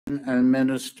and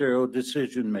ministerial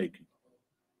decision-making.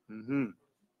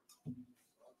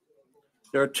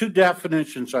 There are two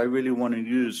definitions I really want to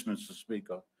use, Mr.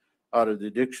 Speaker, out of the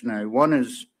dictionary. One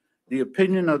is the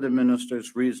opinion of the minister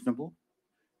is reasonable.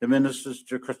 The minister's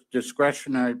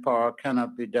discretionary power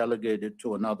cannot be delegated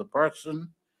to another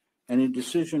person. Any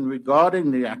decision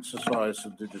regarding the exercise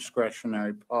of the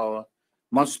discretionary power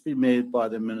must be made by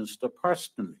the minister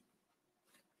personally.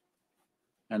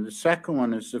 And the second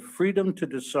one is the freedom to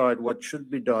decide what should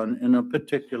be done in a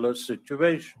particular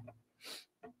situation.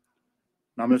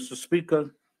 Now, Mr.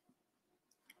 Speaker,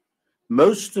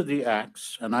 most of the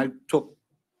acts, and I took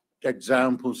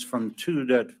examples from two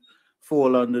that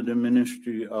fall under the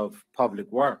Ministry of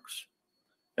Public Works,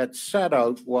 that set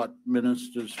out what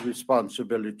ministers'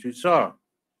 responsibilities are.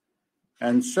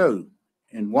 And so,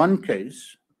 in one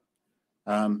case,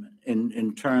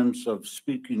 in terms of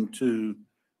speaking to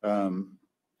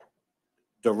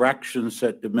directions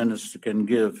that the minister can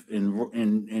give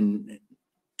in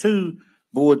two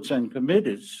boards and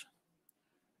committees,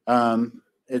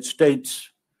 it states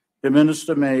the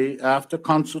minister may, after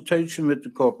consultation with the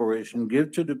corporation,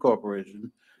 give to the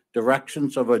corporation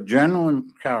directions of a general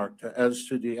character as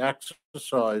to the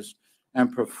exercise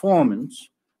and performance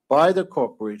by the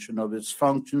corporation of its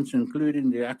functions, including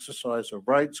the exercise of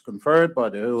rights conferred by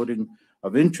the holding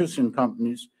of interest in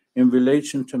companies in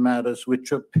relation to matters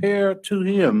which appear to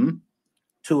him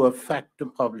to affect the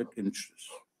public interest.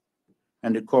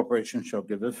 And the corporation shall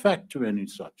give effect to any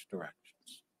such directions.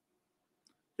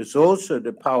 There's also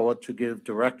the power to give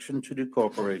direction to the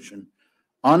corporation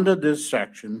under this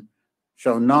section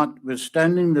shall,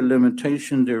 notwithstanding the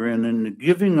limitation therein in the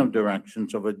giving of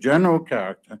directions of a general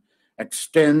character,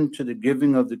 extend to the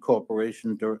giving of the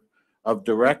corporation of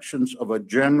directions of a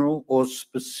general or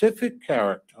specific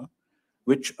character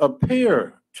which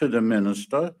appear to the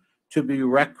minister to be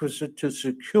requisite to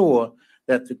secure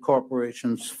that the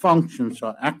corporation's functions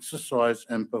are exercised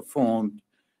and performed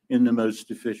in the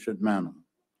most efficient manner.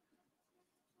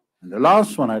 And the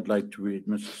last one I'd like to read,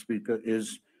 Mr. Speaker,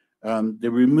 is the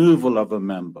removal of a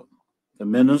member. The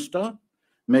minister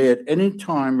may at any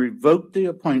time revoke the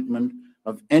appointment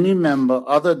of any member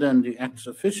other than the ex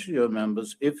officio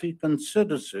members if he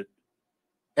considers it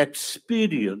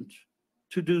expedient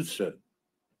to do so.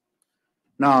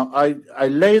 Now, I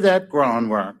lay that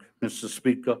groundwork, Mr.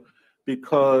 Speaker,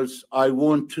 because I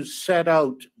want to set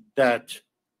out that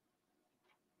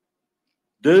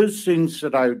those things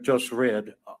that I just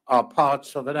read are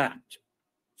parts of an act.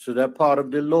 So they're part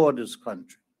of the law of this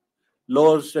country.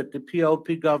 Laws that the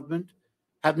PLP government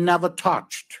have never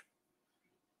touched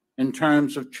in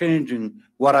terms of changing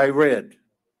what I read.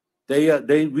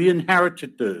 We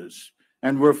inherited those,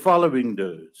 and we're following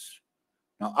those.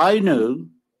 Now, I know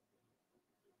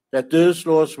that those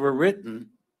laws were written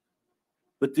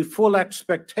with the full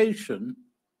expectation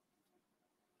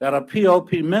that a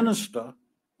PLP minister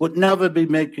would never be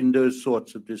making those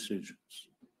sorts of decisions.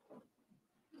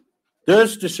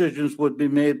 Those decisions would be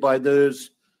made by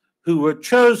those who were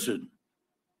chosen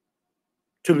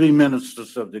to be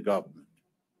ministers of the government.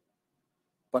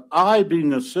 But I,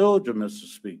 being a soldier, Mr.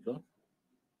 Speaker,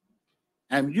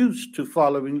 am used to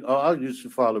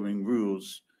following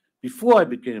rules before I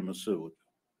became a soldier.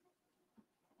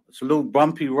 It's a little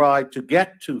bumpy ride to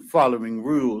get to following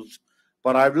rules,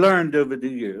 but I've learned over the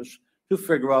years to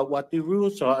figure out what the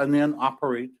rules are and then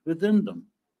operate within them.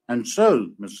 And so,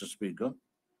 Mr. Speaker,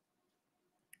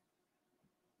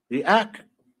 the Act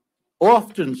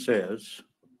often says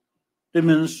the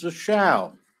minister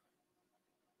shall.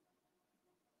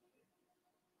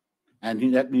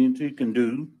 And that means he can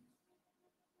do,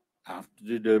 after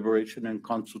the deliberation and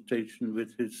consultation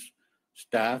with his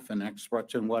staff and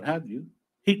experts and what have you,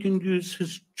 he can use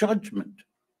his judgment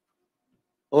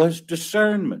or his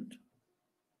discernment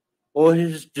or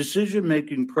his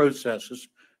decision-making processes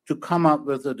to come up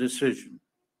with a decision.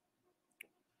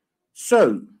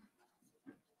 So,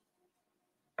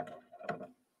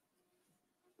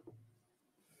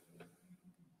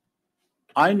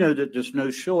 I know that there's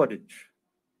no shortage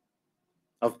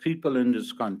of people in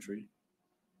this country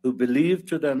who believe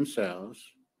to themselves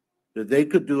that they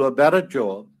could do a better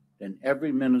job than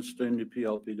every minister in the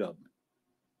PLP government.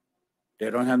 They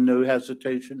don't have no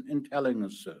hesitation in telling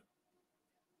us so.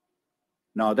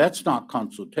 Now, that's not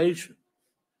consultation.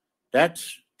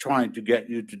 That's trying to get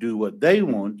you to do what they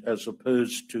want as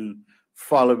opposed to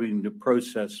following the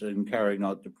process and carrying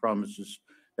out the promises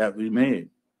that we made.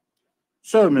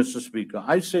 So, Mr. Speaker,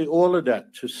 I say all of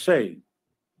that to say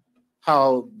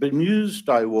how bemused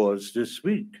I was this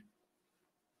week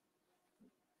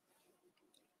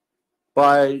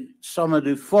by some of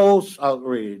the false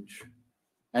outrage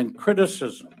and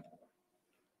criticism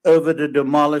over the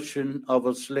demolition of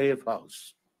a slave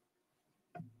house.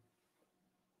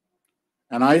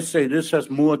 And I say this has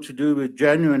more to do with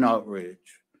genuine outrage.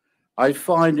 I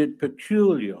find it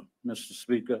peculiar, Mr.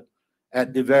 Speaker,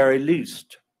 at the very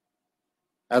least,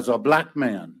 as a black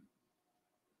man,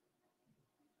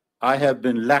 I have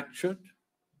been lectured,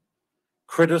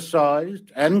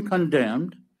 criticized, and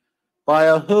condemned by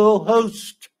a whole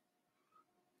host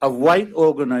of white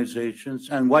organizations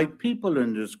and white people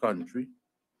in this country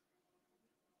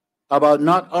about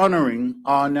not honoring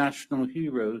our national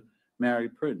hero, Mary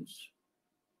Prince,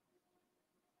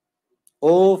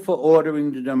 all for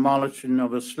ordering the demolition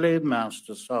of a slave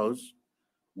master's house,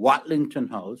 Watlington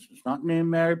House. It's not named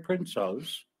Mary Prince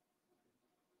House.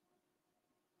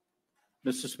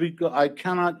 Mr. Speaker, I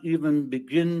cannot even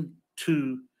begin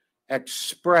to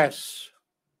express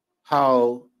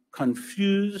how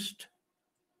confused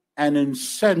and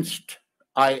incensed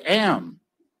I am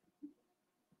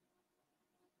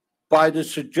by the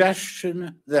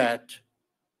suggestion that,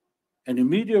 and the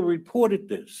media reported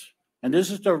this, and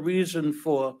this is the reason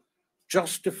for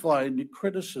justifying the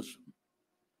criticism,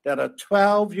 that a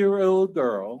 12-year-old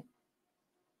girl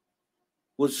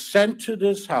was sent to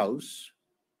this house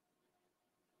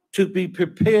to be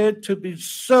prepared to be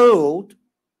sold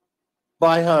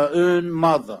by her own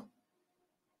mother.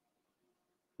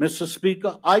 Mr.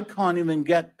 Speaker, I can't even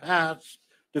get past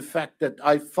the fact that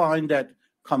I find that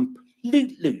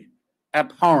completely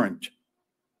abhorrent.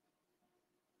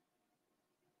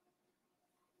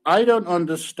 I don't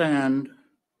understand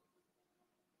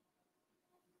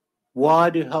why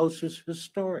the house is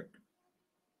historic.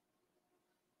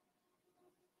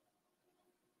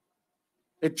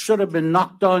 It should have been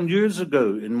knocked down years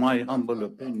ago, in my humble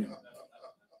opinion.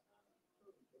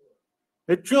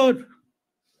 It should.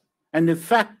 And the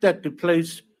fact that the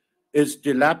place is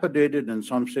dilapidated, and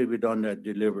some say we've done that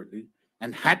deliberately,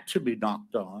 and had to be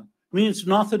knocked down, means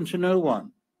nothing to no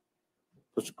one.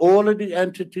 Because all of the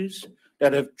entities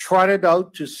that have trotted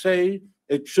out to say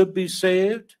it should be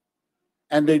saved,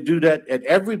 and they do that at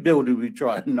every building we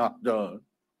try and knock down,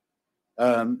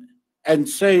 and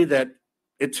say that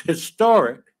it's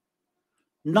historic,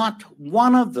 not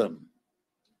one of them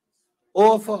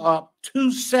offer up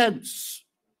 2 cents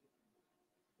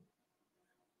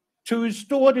to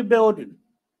restore the building.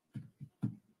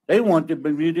 They want the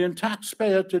Bermudian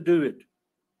taxpayer to do it.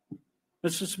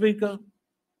 Mr. Speaker,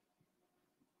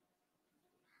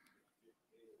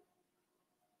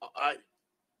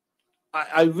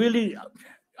 I'm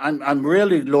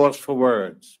really lost for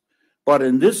words. But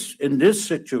in this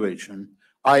situation,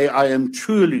 I am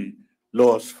truly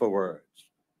lost for words.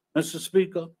 Mr.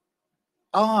 Speaker,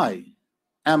 I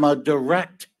am a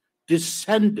direct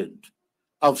descendant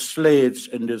of slaves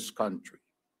in this country.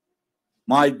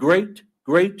 My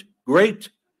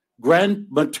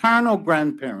maternal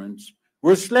grandparents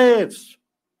were slaves.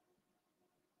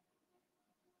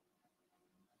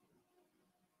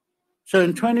 So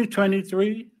in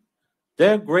 2023,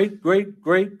 their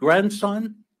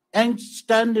great-great-great-grandson ain't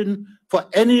standing for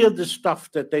any of the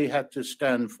stuff that they had to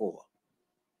stand for.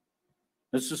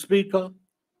 Mr. Speaker,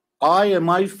 I and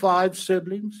my 5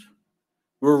 siblings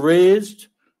were raised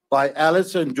by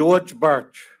Alice and George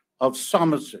Birch of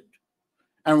Somerset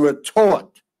and were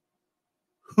taught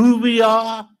who we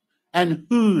are and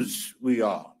whose we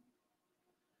are.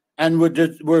 And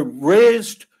were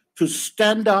raised to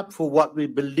stand up for what we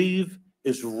believe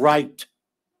is right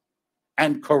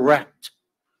and correct.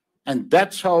 And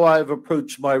that's how I've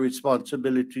approached my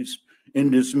responsibilities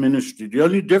in this ministry. The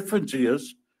only difference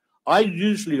is I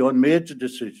usually, on major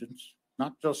decisions,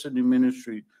 not just in the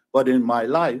ministry, but in my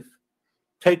life,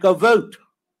 take a vote.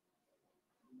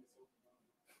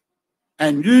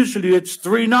 And usually it's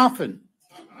 3-0.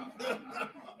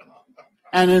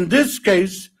 And in this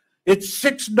case, it's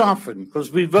 6-0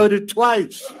 because we voted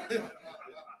twice.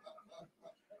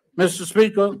 Mr.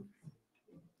 Speaker,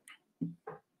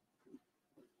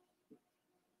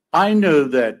 I know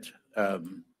that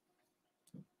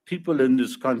people in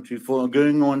this country for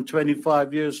going on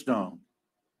 25 years now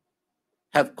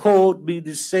have called me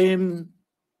the same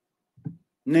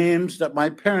names that my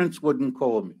parents wouldn't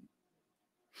call me.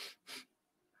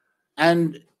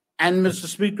 And Mr.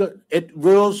 Speaker, it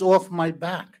rolls off my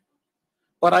back.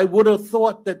 But I would have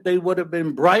thought that they would have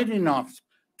been bright enough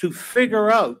to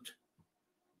figure out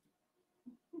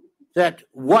that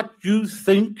what you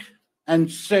think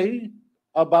and say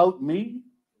about me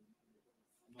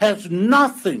has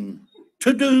nothing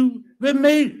to do with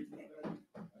me.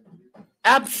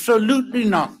 Absolutely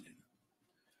nothing.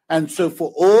 And so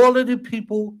for all of the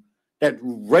people that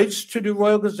race to the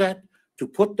Royal Gazette to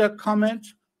put their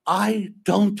comments, I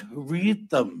don't read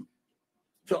them.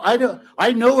 So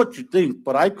I know what you think,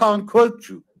 but I can't quote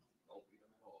you.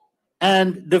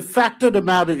 And the fact of the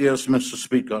matter is, Mr.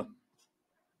 Speaker,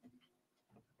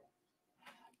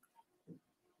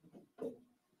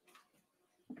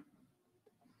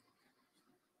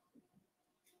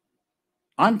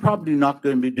 I'm probably not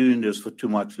going to be doing this for too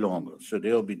much longer, so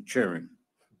they'll be cheering.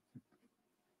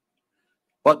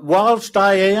 But whilst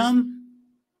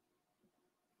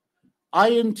I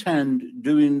intend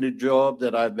doing the job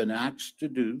that I've been asked to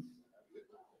do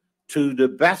to the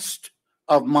best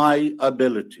of my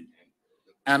ability.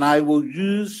 And I will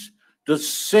use the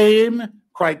same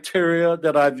criteria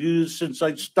that I've used since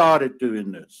I started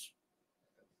doing this.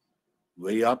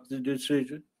 Weigh up the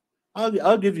decision.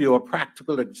 I'll give you a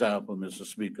practical example, Mr.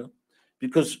 Speaker,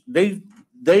 because they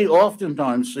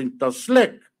oftentimes think they're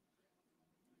slick.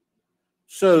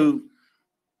 So,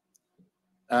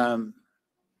 do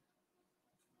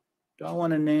I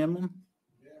want to name them?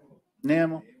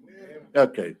 Name them?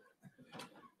 Okay.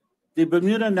 The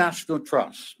Bermuda National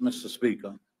Trust, Mr.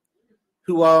 Speaker,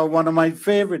 who are one of my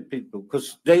favorite people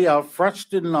because they are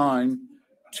first in line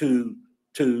to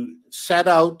set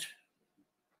out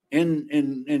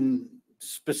in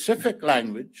specific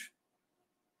language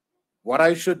what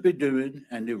I should be doing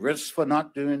and the risks for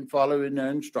not following their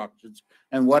instructions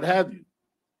and what have you.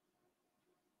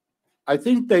 I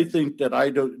think they think that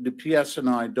the PS and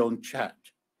I don't chat,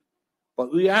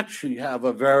 but we actually have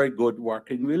a very good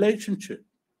working relationship.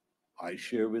 I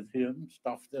share with him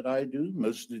stuff that I do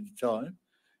most of the time,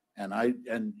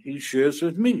 and he shares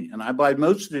with me. And by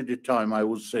most of the time, I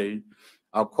will say,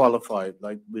 I'll qualify it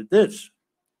like with this.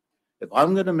 If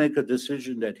I'm going to make a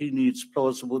decision that he needs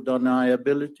plausible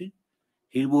deniability,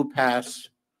 he will pass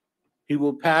the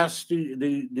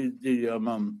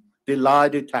lie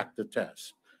detector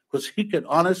test, because he can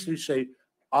honestly say,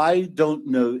 I don't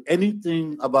know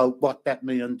anything about what that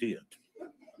man did.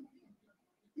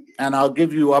 And I'll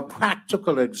give you a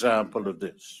practical example of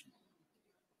this.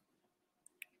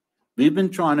 We've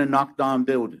been trying to knock down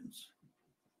buildings.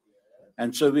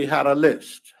 And so we had a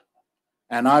list.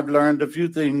 And I've learned a few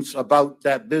things about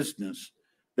that business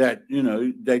that,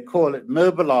 they call it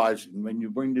mobilizing when you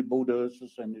bring the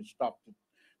bulldozers and you stop to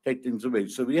take things away.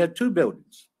 So we had 2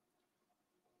 buildings,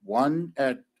 one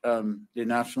at the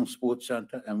National Sports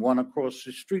Center and one across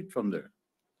the street from there.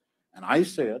 And I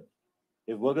said,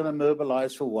 if we're going to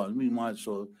mobilize for one, we might as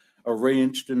well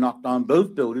arrange to knock down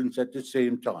both buildings at the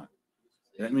same time.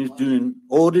 That means doing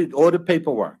all the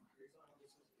paperwork.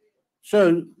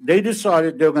 So they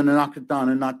decided they were going to knock it down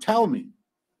and not tell me.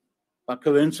 But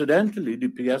coincidentally, the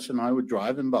PS and I were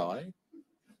driving by,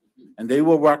 and they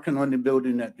were working on the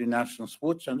building at the National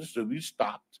Sports Center, so we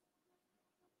stopped.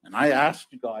 And I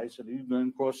asked the guy, I said, are you going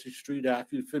across the street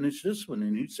after you finish this one?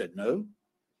 And he said, no.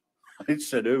 I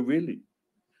said, oh, really?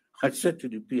 I said to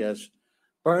the PS,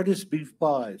 Burtis beef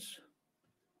pies.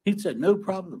 He said, no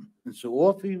problem. And so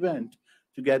off he went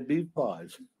to get beef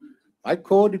pies. I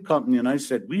called the company and I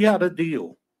said, we had a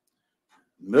deal.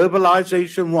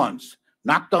 Mobilization once,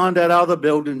 knocked down that other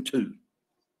building too.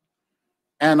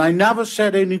 And I never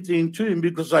said anything to him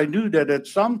because I knew that at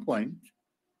some point,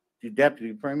 the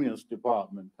Deputy Premier's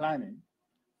Department Planning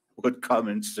would come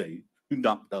and say, you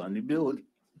knocked down the building.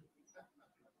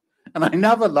 And I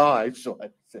never lied, so I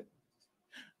said,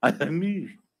 me.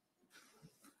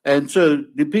 And so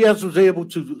the PS was able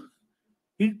to,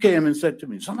 he came and said to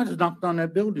me, somebody's knocked down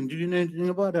that building. Do you know anything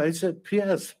about it? I said,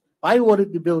 PS, I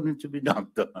ordered the building to be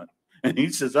knocked down. And he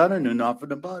says, I don't know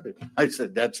nothing about it. I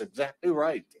said, that's exactly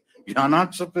right. You're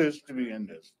not supposed to be in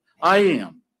this. I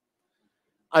am.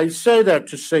 I say that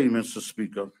to say, Mr.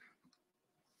 Speaker,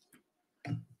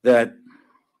 that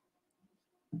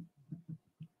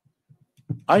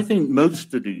I think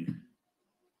most of the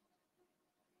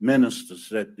ministers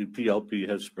that the PLP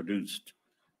has produced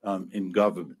in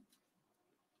government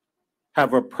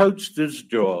have approached this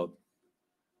job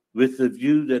with the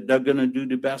view that they're going to do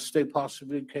the best they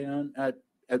possibly can at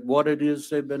what it is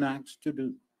they've been asked to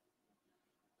do.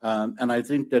 And I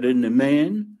think that in the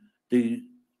main, the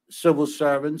civil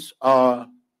servants are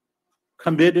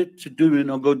committed to doing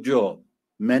a good job,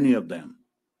 many of them,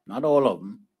 not all of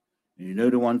them. You know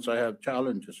the ones I have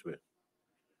challenges with.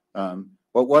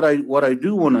 But what I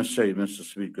do want to say, Mr.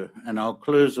 Speaker, and I'll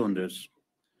close on this,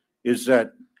 is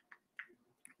that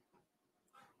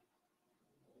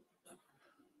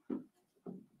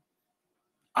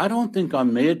I don't think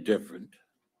I'm made different.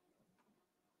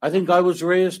 I think I was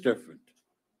raised different.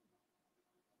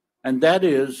 And that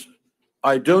is,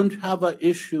 I don't have an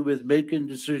issue with making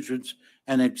decisions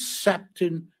and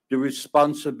accepting the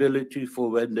responsibility for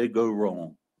when they go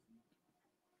wrong.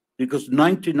 Because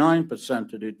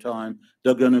 99% of the time,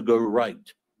 they're going to go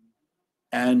right.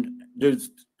 And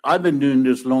I've been doing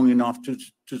this long enough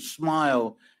to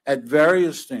smile at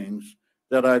various things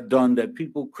that I've done that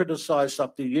people criticize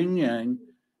up the yin yang,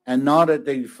 and now that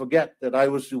they forget that I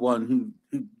was the one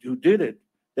who did it,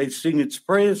 they sing its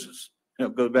praises. They'll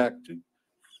go back to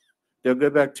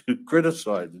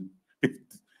criticizing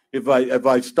if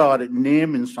I started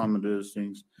naming some of those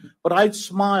things. But I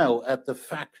smile at the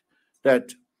fact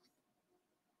that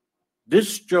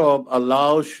this job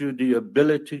allows you the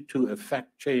ability to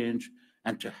affect change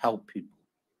and to help people,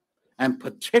 and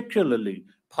particularly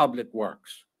public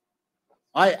works.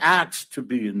 I asked to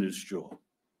be in this job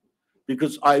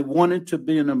because I wanted to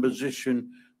be in a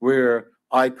position where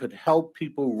I could help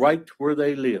people right where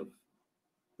they live,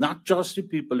 not just the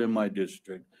people in my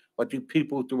district, but the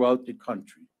people throughout the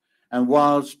country. And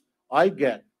whilst I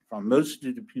get from most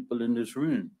of the people in this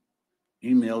room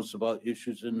emails about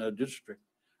issues in their district,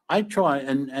 I try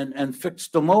and fix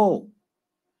them all.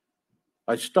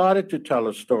 I started to tell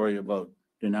a story about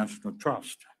the National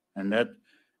Trust,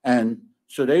 and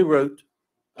so they wrote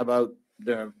about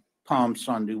their Palm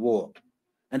Sunday walk.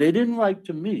 And they didn't write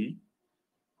to me.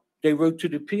 They wrote to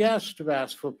the PS to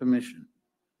ask for permission.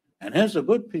 And here's a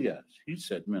good PS. He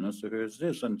said, Minister, here's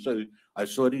this. And so I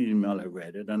saw the email, I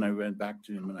read it, and I went back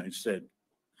to him and I said,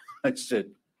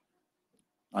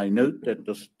 I note that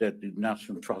the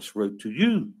National Trust wrote to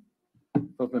you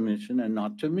for permission and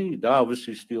not to me. They're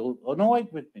obviously still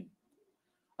annoyed with me.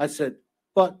 I said,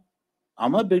 but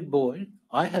I'm a big boy.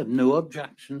 I have no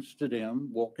objections to them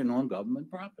walking on government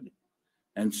property.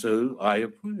 And so I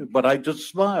approve. But I just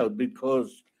smiled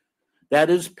because that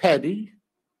is petty.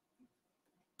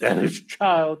 That is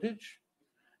childish.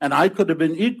 And I could have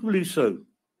been equally so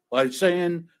by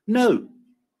saying no.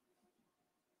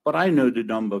 But I know the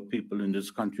number of people in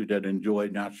this country that enjoy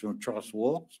National Trust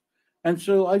walks. And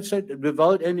so I said,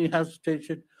 without any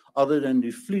hesitation, other than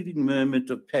the fleeting moment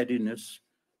of pettiness,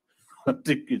 I'm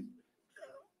thinking,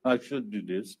 I should do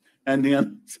this. And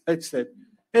then I said,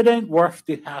 it ain't worth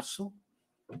the hassle.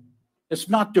 It's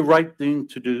not the right thing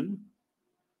to do.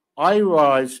 I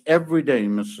rise every day,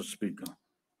 Mr. Speaker.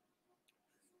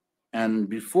 And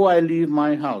before I leave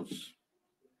my house,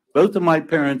 both of my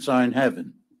parents are in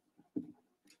heaven.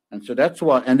 And so that's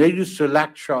why, and they used to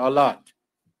lecture a lot.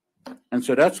 And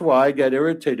so that's why I get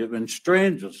irritated when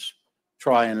strangers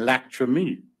try and lecture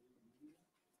me.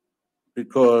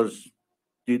 Because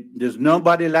there's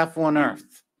nobody left on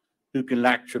earth who can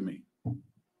lecture me.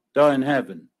 They're in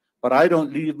heaven. But I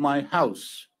don't leave my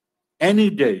house any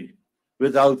day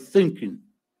without thinking,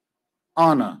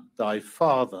 honor thy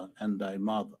father and thy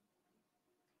mother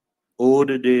all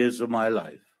the days of my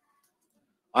life.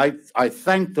 I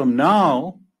thank them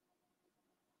now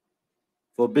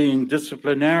for being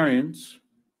disciplinarians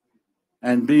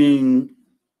and being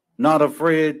not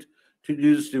afraid to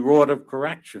use the rod of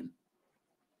correction.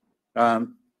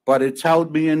 But it's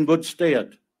held me in good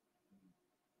stead.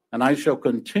 And I shall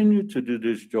continue to do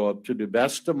this job to the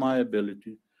best of my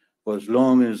ability for as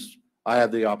long as I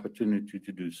have the opportunity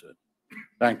to do so.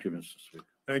 Thank you, Mr. Speaker.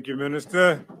 Thank you,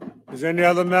 Minister. Does any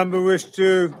other member wish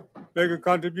to make a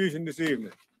contribution this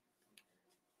evening?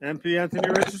 MP Anthony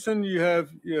Richardson, you have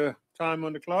your time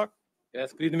on the clock.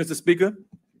 Yes, good evening, Mr. Speaker.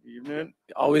 Good evening.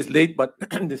 Always late, but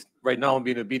right now I'm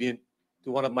being obedient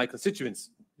to one of my constituents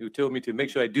who told me to make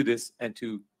sure I do this and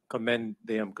to commend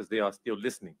them because they are still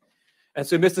listening. And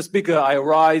so, Mr. Speaker, I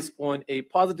rise on a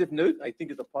positive note. I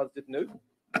think it's a positive note.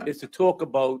 It's to talk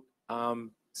about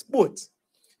sports.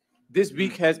 This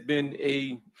week has been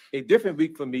a different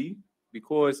week for me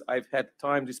because I've had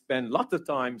time to spend lots of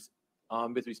times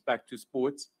with respect to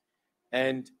sports.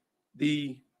 And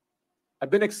I've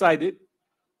been excited.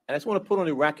 And I just want to put on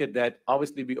the record that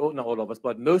obviously not all of us,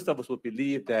 but most of us will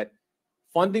believe that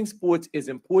funding sports is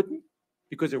important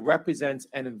because it represents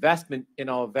an investment in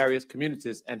our various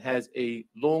communities and has a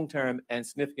long-term and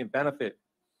significant benefit.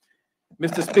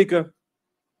 Mr. Speaker,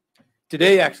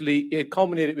 today actually it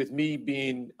culminated with me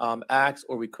being asked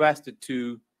or requested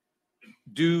to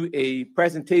do a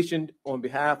presentation on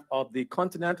behalf of the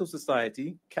Continental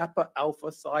Society, Kappa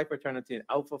Alpha Psi Fraternity, and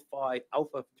Alpha Phi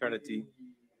Alpha Fraternity,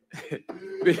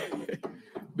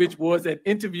 which was an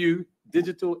interview,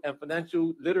 digital and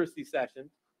financial literacy session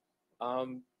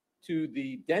to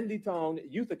the Denleytown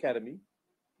Youth Academy,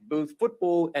 both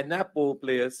football and netball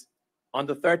players,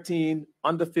 under 13,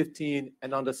 under 15,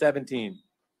 and under 17.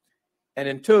 And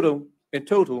in total,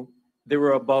 there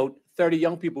were about 30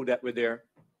 young people that were there.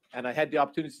 And I had the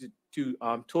opportunity to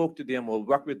talk to them or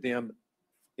work with them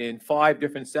in 5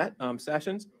 different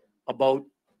sessions about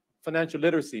financial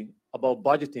literacy, about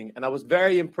budgeting. And I was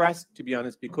very impressed, to be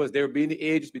honest, because they were being the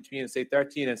ages between, say,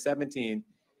 13 and 17.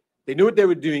 They knew what they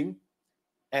were doing.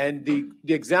 And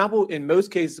the example in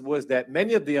most cases was that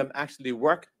many of them actually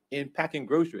work in packing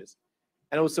groceries.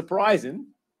 And it was surprising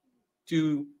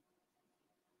to,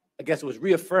 I guess it was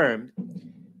reaffirmed,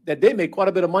 that they make quite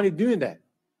a bit of money doing that.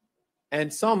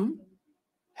 And some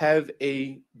have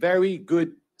a very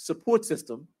good support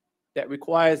system that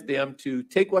requires them to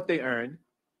take what they earn.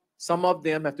 Some of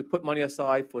them have to put money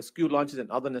aside for school lunches and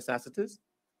other necessities.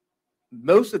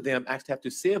 Most of them actually have to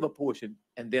save a portion,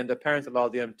 and then the parents allow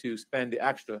them to spend the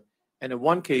extra. And in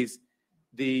one case,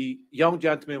 the young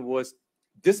gentleman was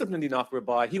disciplined enough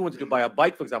whereby he wanted to buy a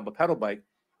bike, for example, a pedal bike,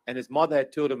 and his mother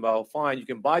had told him, well, fine, you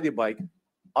can buy the bike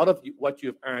out of what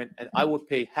you've earned, and I will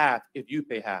pay half if you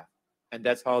pay half. And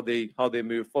that's how they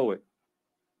move forward.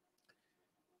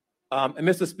 And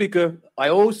Mr. Speaker, I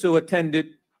also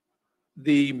attended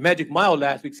the Magic Mile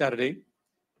last week, Saturday,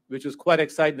 which was quite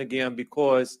exciting again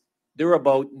because there were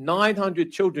about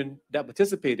 900 children that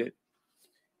participated.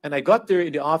 And I got there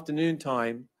in the afternoon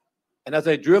time. And as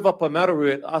I drove up on Meadow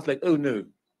Road, I was like, oh no,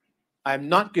 I'm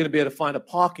not going to be able to find a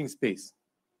parking space.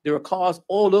 There were cars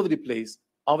all over the place.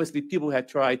 Obviously, people had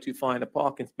tried to find a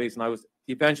parking space, and I was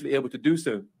eventually able to do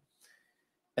so.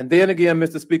 And then again,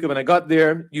 Mr. Speaker, when I got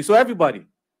there, you saw everybody,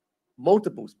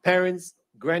 multiples, parents,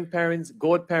 grandparents,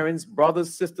 godparents,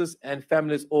 brothers, sisters, and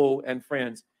families all and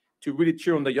friends to really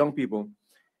cheer on the young people.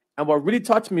 And what really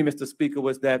touched me, Mr. Speaker,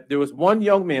 was that there was one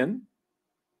young man.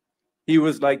 He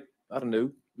was like, I don't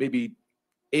know, maybe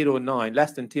 8 or 9,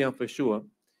 less than 10 for sure.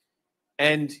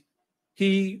 And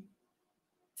he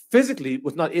physically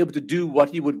was not able to do what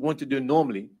he would want to do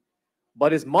normally.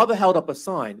 But his mother held up a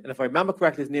sign. And if I remember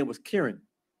correctly, his name was Kieran.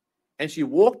 And she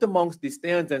walked amongst the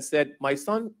stands and said, my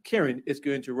son Kieran is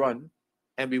going to run.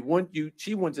 And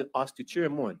she wanted us to cheer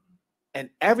him on. And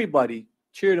everybody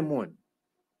cheered him on.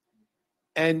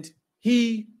 And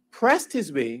he pressed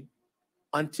his way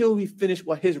until he finished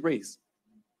his race.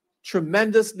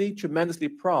 Tremendously, tremendously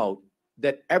proud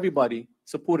that everybody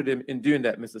supported him in doing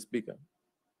that, Mr. Speaker.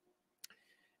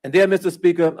 And there, Mr.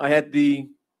 Speaker, I had the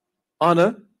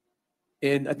honor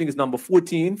in, I think it's number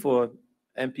 14 for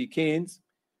MP Keynes,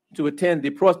 to attend the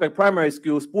Prospect Primary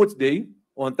School Sports Day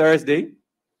on Thursday.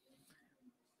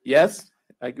 Yes,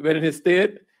 I went in his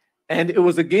stead. And it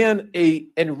was, again, an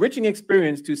enriching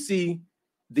experience to see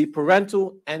the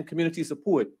parental and community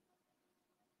support.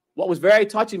 What was very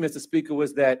touching, Mr. Speaker,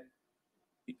 was that,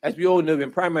 as we all know,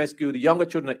 in primary school, the younger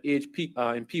children are aged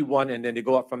in P1, and then they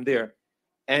go up from there.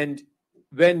 And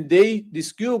when the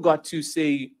school got to,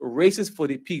 say, races for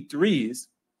the P3s,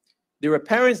 there were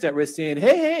parents that were saying,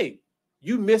 hey,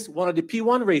 you missed one of the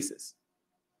P1 races.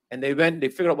 And they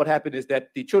figured out what happened is that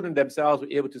the children themselves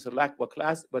were able to select what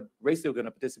race they were going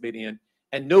to participate in,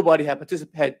 and nobody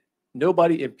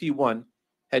in P1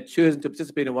 had chosen to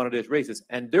participate in one of those races.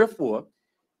 And therefore,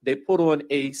 they put on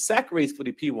a sack race for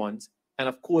the P1s, and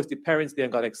of course, the parents then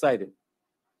got excited.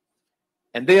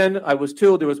 And then I was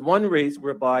told there was one race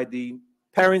whereby the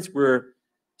parents were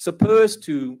supposed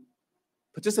to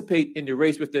participate in the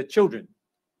race with their children.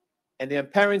 And their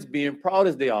parents, being proud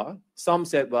as they are, some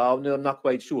said, well, no, I'm not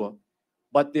quite sure.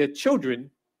 But their children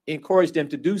encouraged them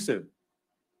to do so.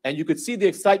 And you could see the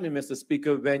excitement, Mr.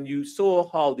 Speaker, when you saw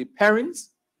how the parents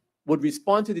would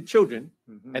respond to the children.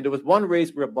 Mm-hmm. And there was one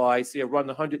race whereby, say, around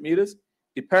 100 meters,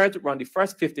 the parents would run the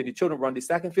first 50, and the children run the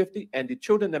second 50, and the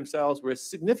children themselves were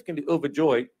significantly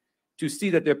overjoyed to see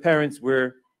that their parents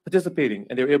were participating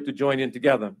and they were able to join in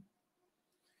together.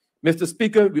 Mr.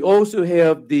 Speaker, we also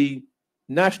have the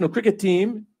national cricket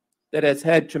team that has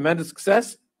had tremendous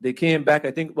success. They came back,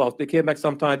 they came back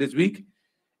sometime this week,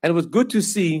 and it was good to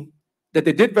see that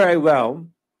they did very well,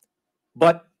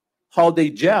 but how they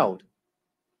gelled.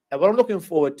 And what I'm looking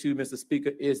forward to, Mr.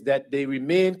 Speaker, is that they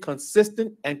remain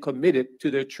consistent and committed to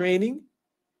their training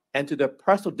and to their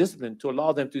personal discipline to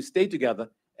allow them to stay together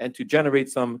and to generate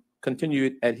some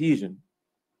continued adhesion.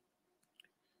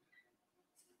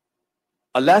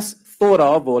 A less thought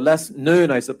of or less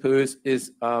known, I suppose,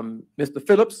 is Mr.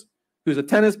 Phillips, who's a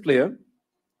tennis player.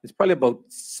 He's probably about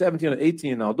 17 or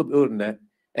 18 now, a little bit older than that.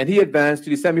 And he advanced to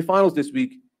the semifinals this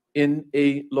week in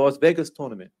a Las Vegas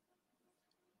tournament.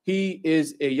 He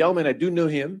is a young man. I do know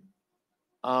him.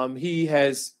 He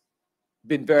has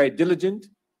been very diligent.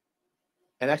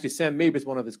 And actually, Sam Mabry is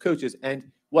one of his coaches. And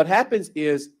what happens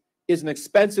is an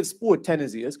expensive sport,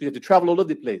 tennis is, because you have to travel all over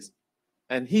the place.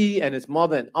 And he and his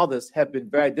mother and others have been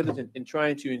very diligent in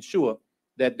trying to ensure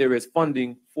that there is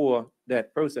funding for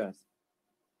that process.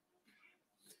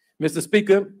 Mr.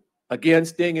 Speaker, again,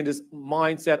 staying in this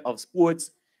mindset of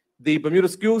sports, the Bermuda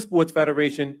School Sports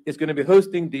Federation is going to be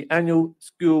hosting the annual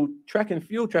school track and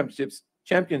field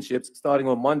championships starting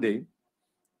on Monday,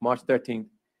 March 13th,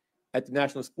 at the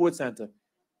National Sports Center.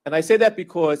 And I say that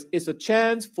because it's a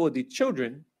chance for the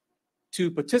children to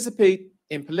participate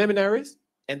in preliminaries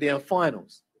and then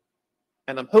finals.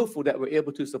 And I'm hopeful that we're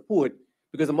able to support,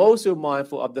 because I'm also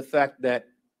mindful of the fact that,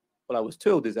 what I was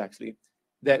told is actually,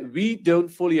 that we don't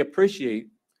fully appreciate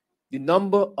the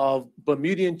number of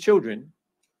Bermudian children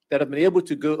that have been able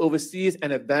to go overseas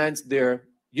and advance their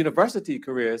university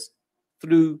careers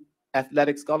through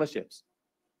athletic scholarships.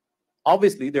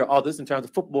 Obviously, there are others in terms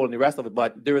of football and the rest of it,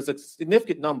 but there is a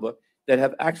significant number that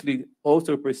have actually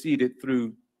also proceeded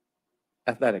through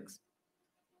athletics.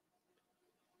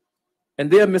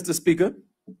 And there, Mr. Speaker,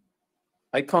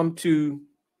 I come to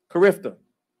Carifta.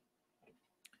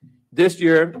 This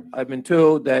year, I've been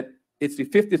told that it's the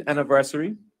 50th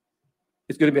anniversary.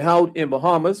 It's going to be held in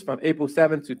Bahamas from April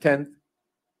 7th to 10th.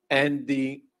 And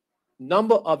the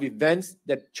number of events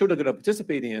that children are going to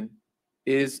participate in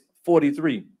is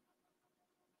 43.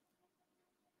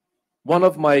 One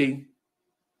of my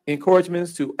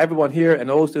encouragements to everyone here and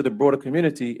also the broader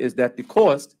community is that the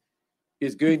cost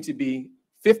is going to be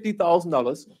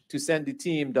 $50,000 to send the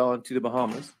team down to the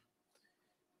Bahamas.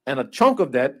 And a chunk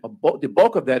of that, the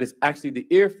bulk of that, is actually the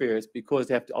airfares, because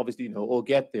they have to obviously, all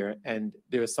get there. And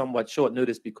there is somewhat short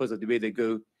notice because of the way they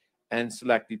go and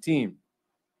select the team.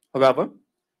 However,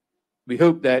 we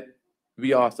hope that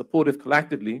we are supportive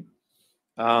collectively.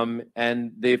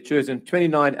 And they've chosen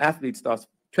 29 athletes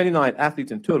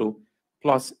in total,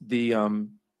 plus the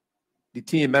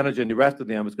team manager and the rest of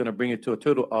them is going to bring it to a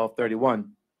total of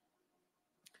 31.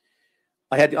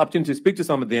 I had the opportunity to speak to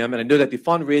some of them, and I know that the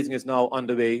fundraising is now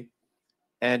underway.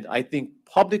 And I think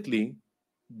publicly,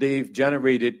 they've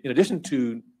generated, in addition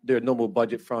to their normal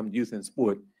budget from youth and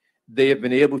sport, they have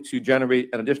been able to generate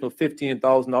an additional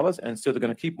 $15,000. And so they're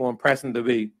going to keep on pressing the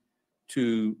way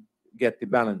to get the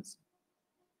balance.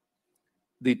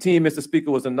 The team, Mr.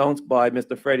 Speaker, was announced by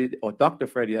Mr. Freddie, or Dr.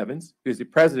 Freddie Evans, who is the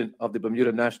president of the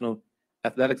Bermuda National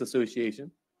Athletics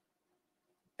Association.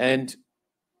 And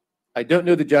I don't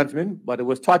know the gentleman, but it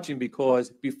was touching because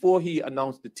before he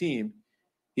announced the team,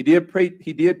 he did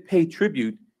pay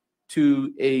tribute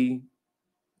to a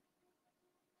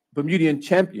Bermudian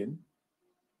champion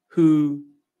who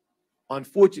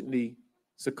unfortunately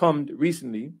succumbed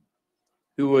recently,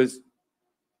 who was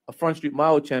a Front Street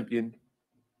Mile champion,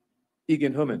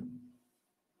 Egan Human.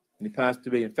 And he passed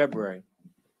away in February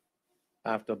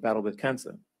after a battle with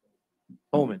cancer.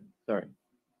 Holman, sorry.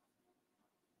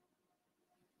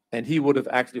 And he would have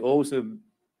actually also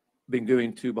been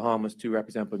going to Bahamas to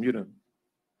represent Bermuda.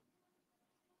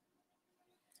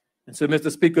 And so,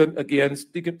 Mr. Speaker, again,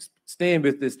 staying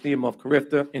with this theme of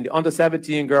Carifta, in the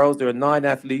under-17 girls, there are 9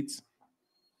 athletes.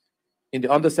 In the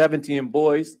under-17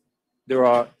 boys, there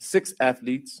are 6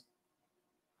 athletes.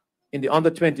 In the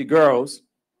under-20 girls,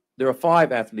 there are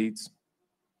 5 athletes.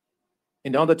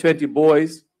 In the under-20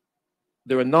 boys,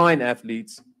 there are 9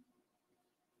 athletes.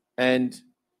 And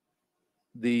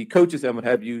the coaches and what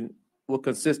have you will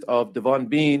consist of Devon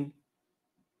Bean,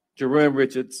 Jerome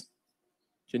Richards,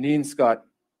 Janine Scott,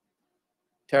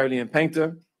 Terry Ann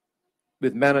Painter,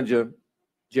 with manager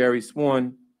Jerry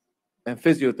Swan and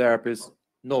physiotherapist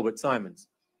Norbert Simons.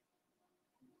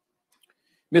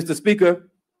 Mr. Speaker,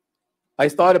 I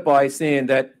started by saying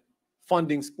that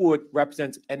funding sport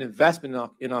represents an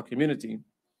investment in our community.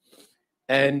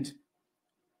 And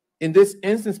in this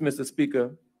instance, Mr.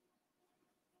 Speaker,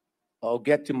 I'll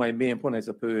get to my main point, I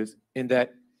suppose, in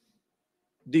that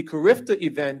the Carifta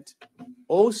event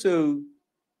also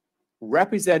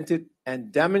represented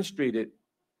and demonstrated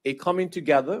a coming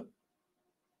together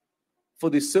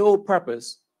for the sole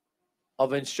purpose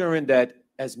of ensuring that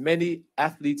as many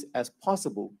athletes as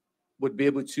possible would be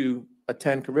able to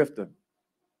attend Carifta.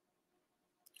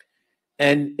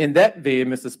 And in that vein,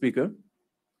 Mr. Speaker,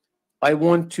 I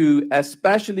want to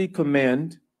especially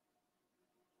commend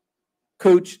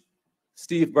Coach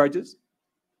Steve Burgess,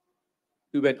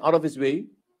 who went out of his way.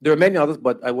 There are many others,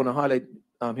 but I want to highlight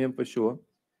him for sure.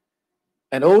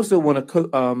 And also want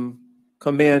to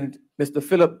commend Mr.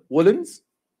 Philip Woolens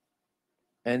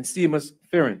and Seamus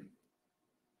Fearon.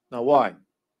 Now, why?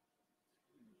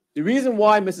 The reason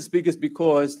why, Mr. Speaker, is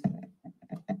because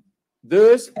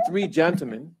those 3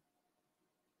 gentlemen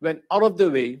went out of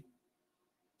their way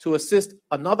to assist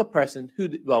another person who,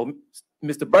 well,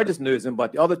 Mr. Burgess knows him,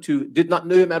 but the other 2 did not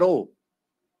know him at all.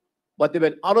 But they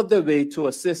went out of their way to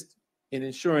assist in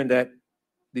ensuring that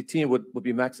the team would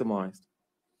be maximized.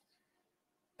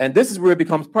 And this is where it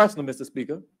becomes personal, Mr.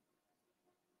 Speaker,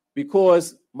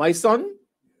 because my son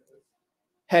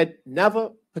had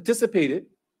never participated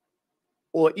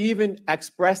or even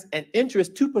expressed an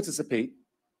interest to participate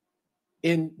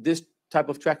in this type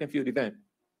of track and field event.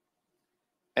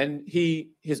 and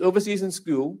he's overseas in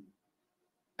school.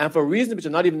 And for reasons which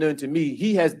are not even known to me,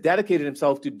 he has dedicated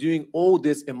himself to doing all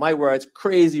this, in my words,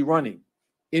 crazy running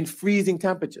in freezing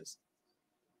temperatures.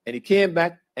 And he came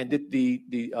back and did the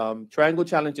Triangle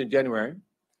Challenge in January.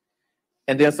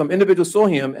 And then some individuals saw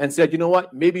him and said, you know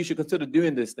what, maybe you should consider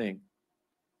doing this thing.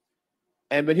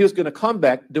 And when he was going to come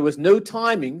back, there was no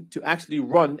timing to actually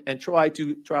run and try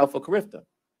out for Carifta.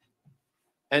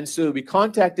 And so we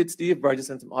contacted Steve Burgess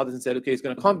and some others and said, okay, he's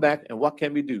going to come back, and what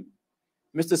can we do?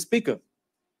 Mr. Speaker,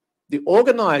 the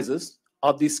organizers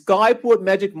of the Skyport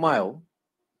Magic Mile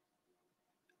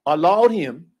allowed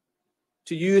him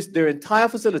to use their entire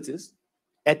facilities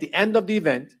at the end of the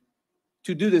event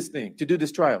to do this thing, to do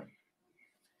this trial.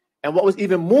 And what was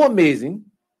even more amazing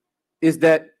is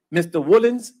that Mr.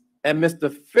 Woolens and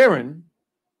Mr. Ferrin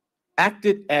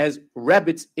acted as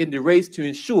rabbits in the race to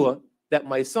ensure that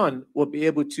my son would be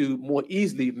able to more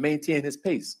easily maintain his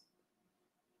pace.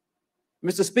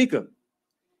 Mr. Speaker,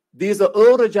 these are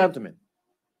older gentlemen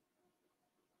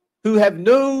who have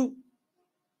no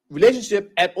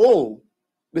relationship at all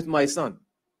with my son.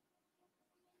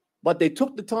 But they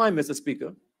took the time, Mr.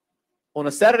 Speaker, on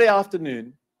a Saturday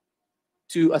afternoon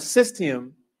to assist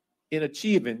him in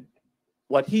achieving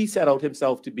what he set out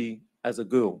himself to be as a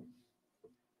goal.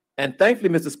 And thankfully,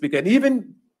 Mr. Speaker, and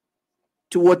even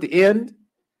toward the end,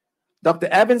 Dr.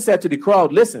 Evans said to the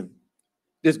crowd, listen,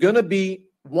 there's going to be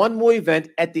one more event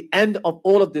at the end of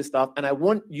all of this stuff, and I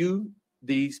want you,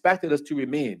 the spectators, to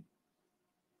remain.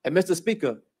 And Mr.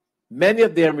 Speaker, many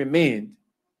of them remained,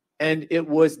 and it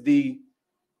was the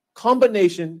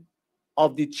combination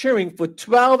of the cheering for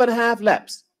 12 and a half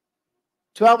laps,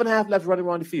 12 and a half laps running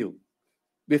around the field,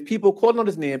 with people calling on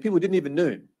his name. People didn't even know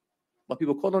him, but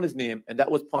people called on his name, and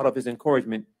that was part of his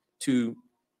encouragement to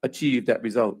achieve that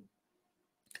result.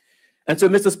 And so,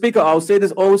 Mr. Speaker, I'll say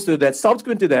this also, that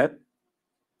subsequent to that,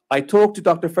 I talked to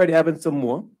Dr. Freddie Evans some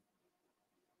more,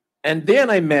 and then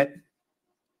I met,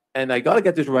 and I got to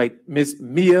get this right, Miss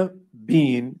Mia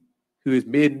Bean, whose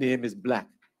maiden name is Black.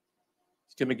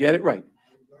 Can we get it right?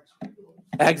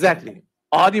 Exactly.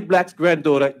 Artie Black's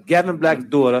granddaughter, Gavin Black's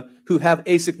daughter, who have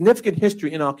a significant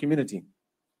history in our community.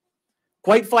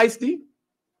 Quite feisty,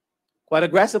 quite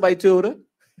aggressive, I told her,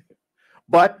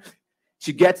 but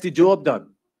she gets the job done.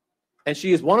 And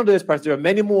she is one of those persons. There are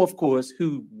many more, of course,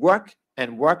 who work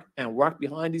and work and work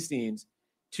behind the scenes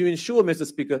to ensure, Mr.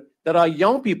 Speaker, that our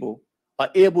young people are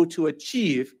able to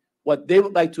achieve what they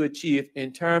would like to achieve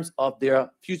in terms of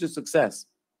their future success.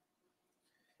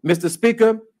 Mr.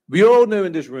 Speaker, we all know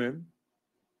in this room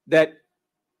that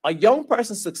a young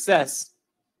person's success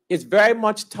is very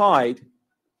much tied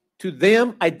to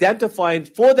them identifying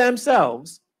for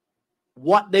themselves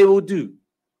what they will do.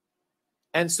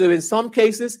 And so in some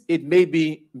cases, it may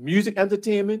be music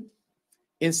entertainment.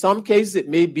 In some cases, it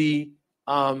may be,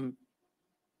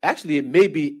 it may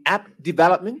be app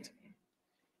development.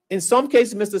 In some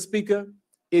cases, Mr. Speaker,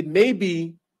 it may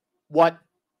be what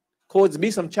causes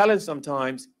me some challenge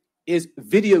sometimes is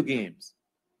video games.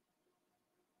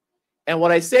 And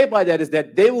what I say by that is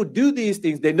that they will do these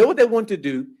things, they know what they want to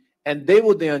do, and they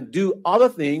will then do other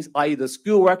things, i.e. the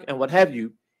schoolwork and what have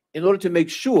you, in order to make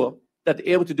sure that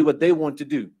they're able to do what they want to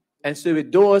do. And so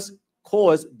it does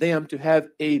cause them to have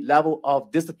a level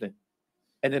of discipline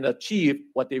and then achieve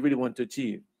what they really want to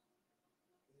achieve.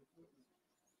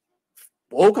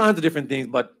 All kinds of different things,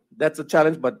 but that's a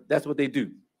challenge, but that's what they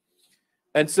do.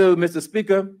 And so, Mr.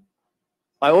 Speaker,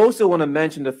 I also want to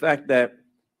mention the fact that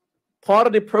part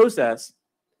of the process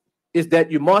is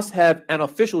that you must have an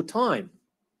official time.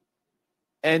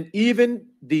 And even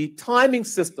the timing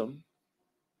system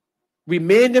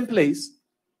remained in place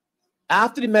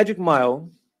after the Magic Mile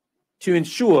to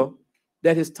ensure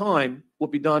that his time will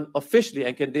be done officially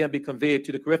and can then be conveyed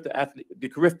to the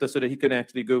Carifta so that he can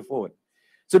actually go forward.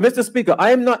 So, Mr. Speaker,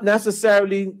 I am not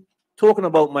necessarily talking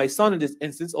about my son in this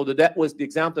instance, although that was the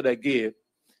example that I gave.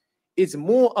 It's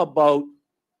more about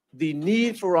the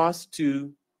need for us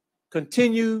to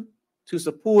continue to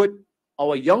support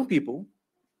our young people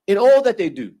in all that they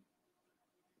do.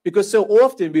 Because so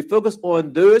often we focus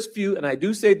on those few, and I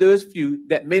do say those few,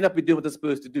 that may not be doing what they're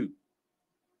supposed to do.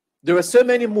 There are so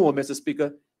many more, Mr.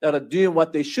 Speaker, that are doing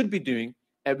what they should be doing,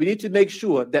 and we need to make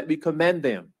sure that we commend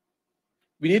them.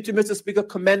 We need to, Mr. Speaker,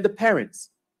 commend the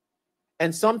parents.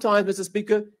 And sometimes, Mr.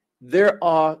 Speaker, there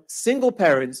are single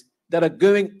parents that are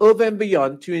going over and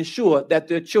beyond to ensure that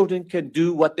their children can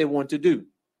do what they want to do.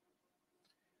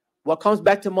 What comes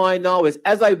back to mind now is,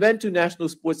 as I went to National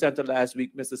Sports Center last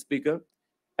week, Mr. Speaker,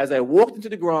 as I walked into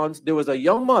the grounds, there was a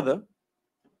young mother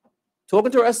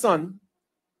talking to her son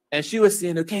And she was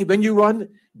saying, okay, when you run,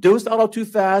 don't start out too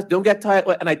fast, don't get tired.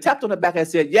 And I tapped on her back and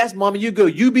said, yes, mommy, you go.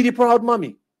 You be the proud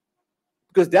mommy.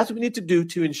 Because that's what we need to do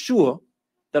to ensure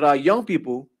that our young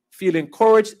people feel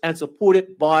encouraged and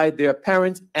supported by their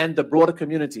parents and the broader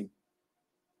community.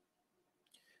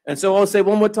 And so I'll say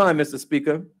one more time, Mr.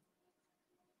 Speaker,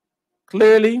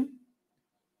 clearly,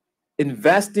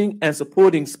 investing and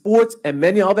supporting sports and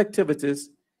many other activities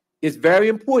is very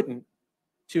important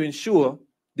to ensure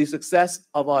the success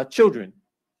of our children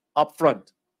up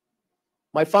front.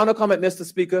 My final comment, Mr.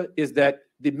 Speaker, is that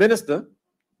the minister,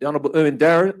 the Honorable Owen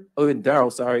Darrell,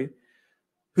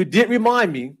 who did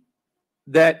remind me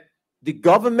that the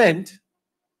government,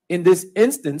 in this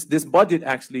instance, this budget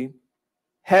actually,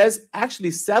 has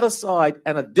actually set aside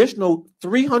an additional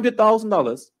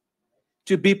 $300,000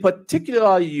 to be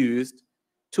particularly used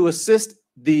to assist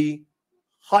the,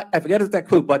 I forget that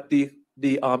quote, but the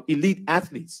elite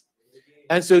athletes.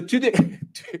 And so to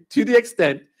the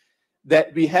extent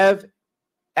that we have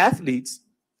athletes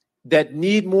that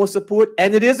need more support,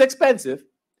 and it is expensive,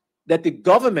 that the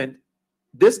government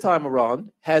this time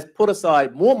around has put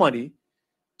aside more money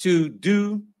to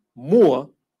do more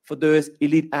for those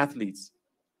elite athletes.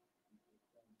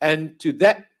 And to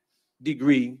that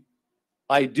degree,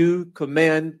 I do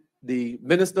commend the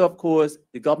minister, of course,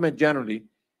 the government generally,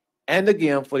 and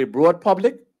again, for the broad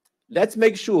public, let's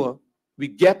make sure we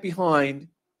get behind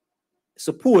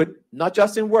support, not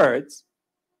just in words,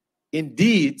 in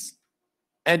deeds,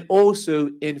 and also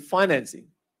in financing,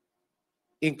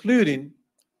 including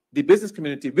the business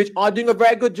community, which are doing a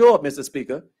very good job, Mr.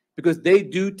 Speaker, because they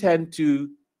do tend to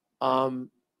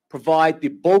provide the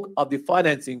bulk of the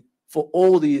financing for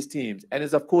all these teams. And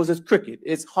it's, of course, it's cricket,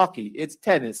 it's hockey, it's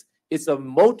tennis, it's a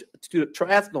multitude of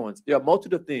triathlons. There are a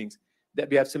multitude of things that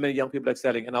we have so many young people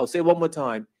excelling. And I'll say one more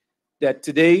time that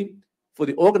today, for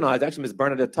the organizers, actually Ms.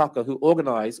 Bernadette Tucker, who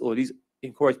organized, or at least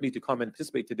encouraged me to come and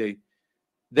participate today,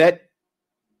 that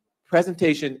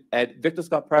presentation at Victor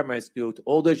Scott Primary School to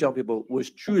all those young people was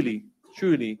truly,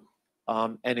 truly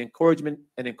an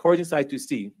encouraging sight to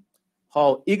see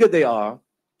how eager they are,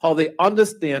 how they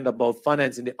understand about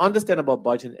financing, they understand about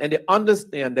budgeting, and they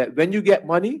understand that when you get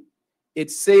money,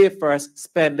 it's save first,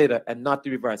 spend later, and not the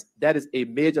reverse. That is a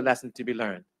major lesson to be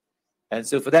learned. And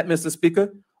so for that, Mr.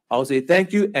 Speaker, I'll say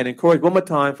thank you and encourage one more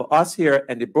time for us here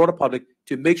and the broader public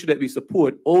to make sure that we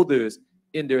support all those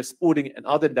in their sporting and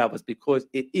other endeavors, because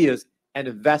it is an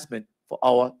investment for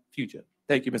our future.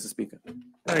 Thank you, Mr. Speaker.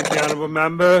 Thank you, honorable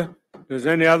member. Does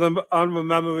any other honorable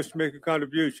member wish to make a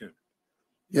contribution?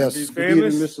 Yes, Be good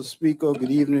evening, famous. Mr. Speaker.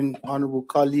 Good evening, honorable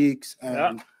colleagues,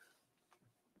 and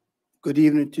good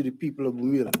evening to the people of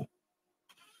Bermuda.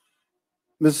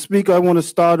 Mr. Speaker, I want to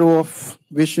start off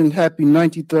wishing happy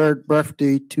 93rd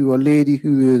birthday to a lady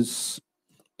who is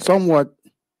somewhat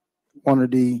one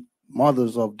of the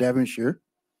mothers of Devonshire,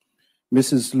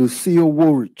 Mrs. Lucille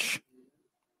Woolrich,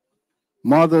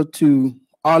 mother to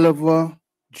Oliver,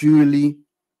 Julie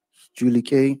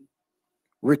K.,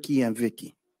 Ricky, and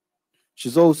Vicky.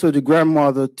 She's also the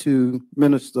grandmother to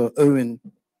Minister Owen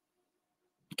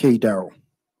K. Darrell.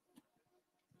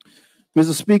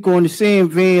 Mr. Speaker, in the same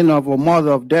vein of a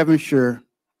mother of Devonshire,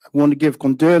 I want to give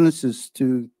condolences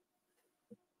to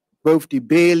both the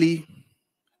Bailey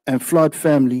and Flood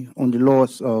family on the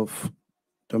loss of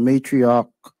the matriarch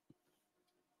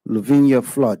Lavinia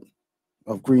Flood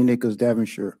of Green Acres,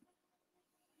 Devonshire.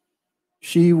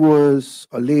 She was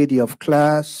a lady of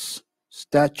class,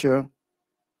 stature,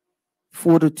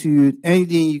 fortitude,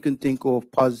 anything you can think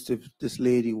of positive. This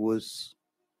lady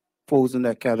falls in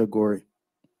that category.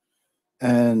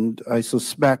 And I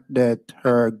suspect that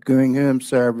her going home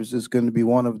service is going to be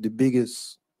one of the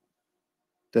biggest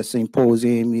that St. Paul's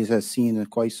AMEs has seen in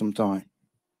quite some time.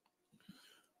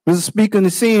 Mr. Speaker, in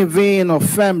the same vein of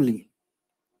family,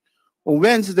 on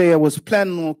Wednesday I was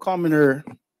planning on coming here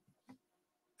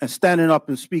and standing up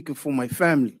and speaking for my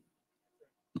family,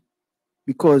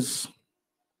 because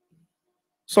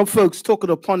some folks took it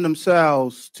upon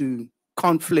themselves to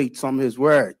conflate some of his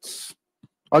words.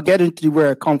 I'll get into the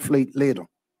word conflate later.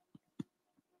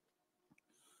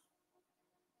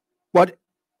 But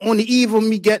on the eve of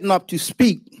me getting up to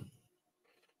speak,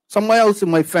 somebody else in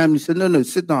my family said, no,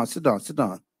 sit down.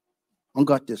 I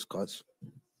got this, cuz.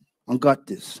 I got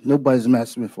this. Nobody's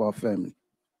messing with our family.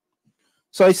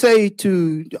 So I say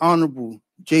to the Honorable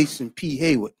Jason P.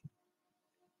 Hayward,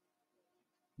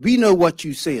 we know what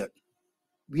you said.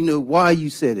 We know why you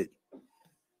said it.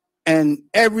 And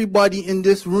everybody in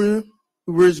this room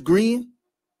who wears green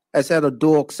has had a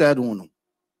dog sat on them.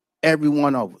 Every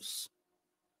one of us.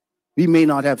 We may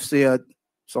not have said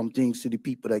some things to the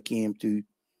people that came to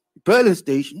Berlin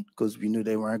station, because we knew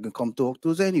they weren't going to come talk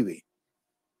to us anyway.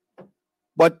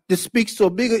 But this speaks to a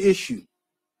bigger issue,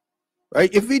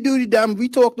 right? If we do we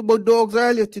talked about dogs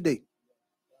earlier today.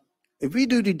 If we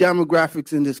do the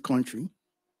demographics in this country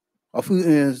of who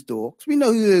owns dogs, we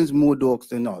know who owns more dogs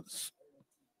than others,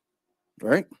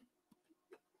 right?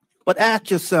 But ask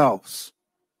yourselves,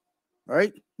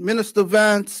 right? Minister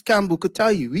Vance Campbell could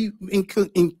tell you, we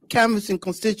in canvassing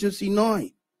constituency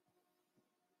 9,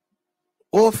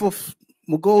 off of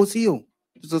McGall's Hill,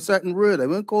 there's a certain road, I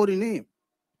won't call the name.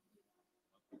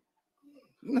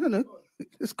 No,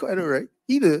 it's quite all right.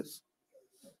 He does.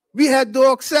 We had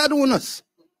dogs sat on us.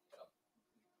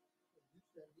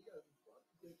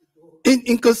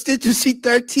 In constituency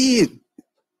 13,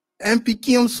 MP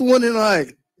Kim Swan and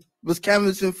I was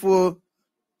canvassing for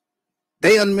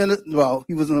Dan Minister, well,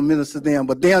 he wasn't a minister then,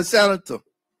 but Dan Senator,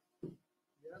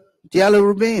 Diallo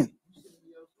Rubin.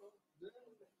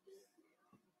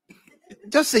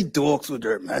 Just say dogs with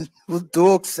her, man. It was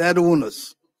dogs sat on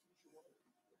us.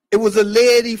 It was a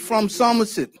lady from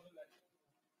Somerset.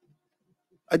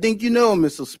 I think you know,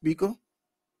 Mr. Speaker.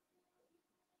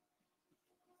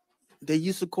 They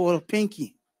used to call her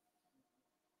Pinky,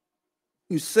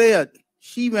 who said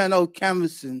she ran out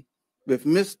canvassing with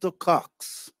Mr.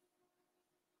 Cox.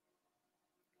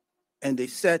 And they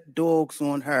set dogs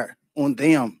on her, on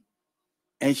them,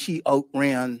 and she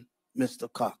outran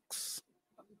Mr. Cox.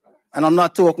 And I'm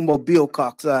not talking about Bill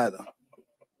Cox either.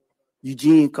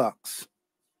 Eugene Cox.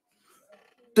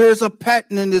 There's a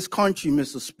pattern in this country,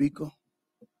 Mr. Speaker,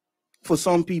 for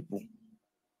some people,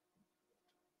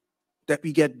 that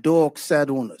we get dogs sat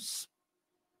on us.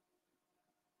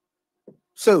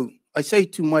 So I say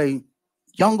to my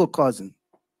younger cousin,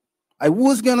 I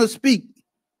was gonna speak,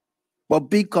 but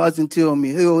big cousin told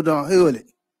me, hold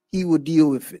it. He will deal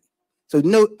with it. So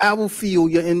no, I will feel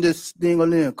you're in this thing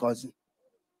alone, cousin.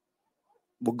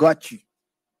 But got you.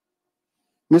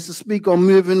 Mr. Speaker,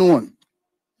 moving on.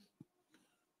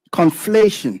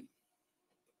 Conflation.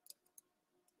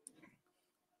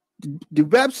 The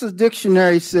Webster's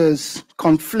Dictionary says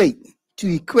conflate,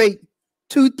 to equate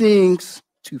two things,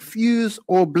 to fuse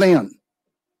or blend.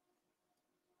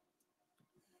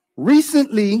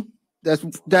 Recently, that's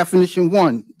definition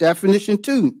 1. Definition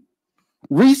 2,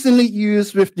 recently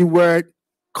used with the word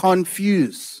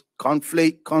confuse,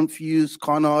 conflate, confuse,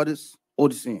 con artist, all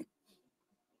the same.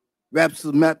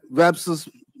 Webster's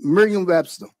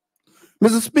Merriam-Webster.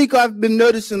 Mr. Speaker, I've been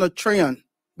noticing a trend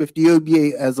with the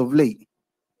OBA as of late.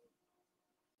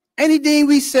 Anything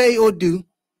we say or do,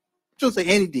 just say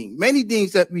anything, many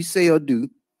things that we say or do,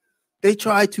 they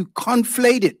try to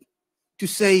conflate it to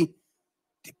say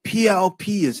the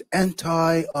PLP is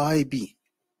anti-IB.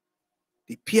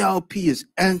 The PLP is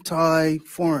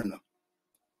anti-foreigner.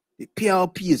 The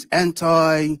PLP is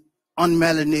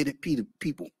anti-unmelanated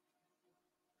people.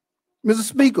 Mr.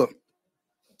 Speaker,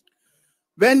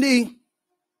 when the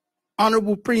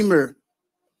Honorable Premier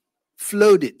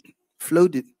floated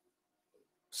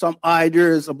some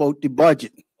ideas about the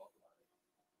budget,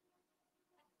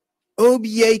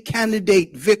 OBA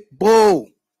candidate Vic Bull,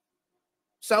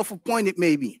 self-appointed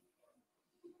maybe,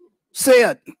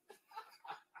 said,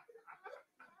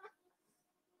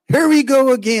 here we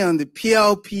go again, the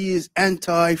PLP is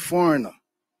anti-foreigner.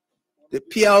 The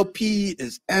PLP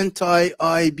is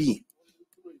anti-IB.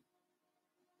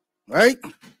 Right?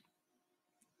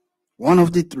 One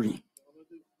of the three.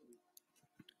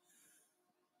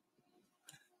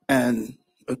 And,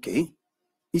 okay,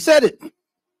 he said it.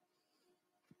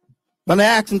 When I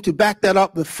asked him to back that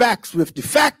up with facts, with the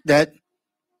fact that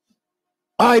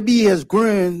IB has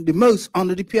grown the most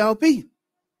under the PLP.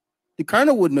 The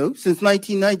colonel would know, since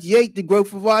 1998, the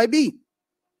growth of IB.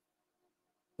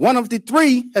 One of the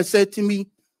three has said to me,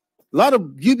 a lot of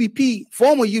UBP,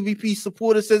 former UBP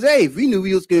supporters says, hey, if we knew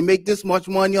we was going to make this much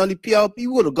money on the PLP, we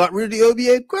would have got rid of the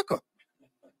OBA quicker.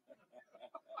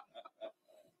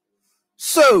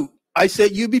 So I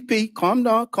said, UBP, calm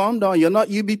down, calm down. You're not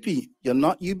UBP. You're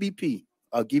not UBP.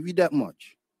 I'll give you that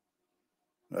much.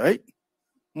 All right?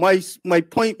 My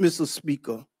point, Mr.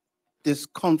 Speaker, this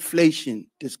conflation,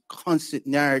 this constant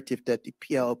narrative that the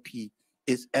PLP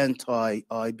is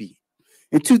anti-IB.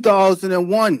 In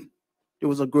 2001, there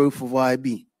was a growth of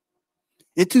IB.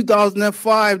 In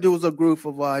 2005, there was a growth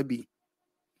of IB.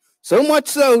 So much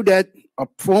so that a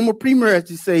former premier had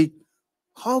to say,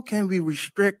 how can we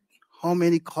restrict how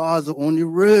many cars are on the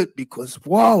road? Because,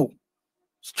 wow,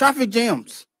 it's traffic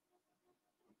jams.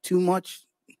 Too much,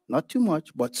 not too much,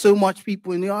 but so much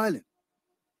people in the island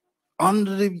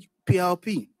under the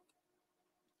PLP.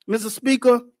 Mr.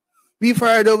 Speaker, we've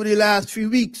heard over the last few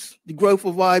weeks the growth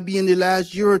of IB in the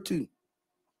last year or two.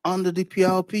 under the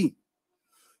PLP.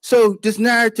 So this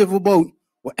narrative about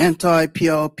we're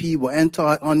anti-PLP, we're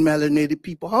anti-unmelanated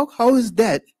people, how is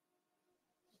that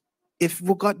if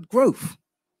we got growth?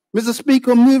 Mr.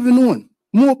 Speaker, moving on,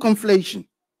 more conflation.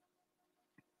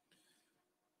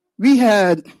 We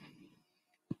had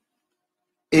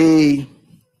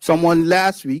someone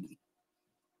last week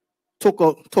took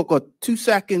a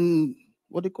 2-second,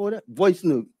 what do you call that? Voice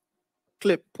note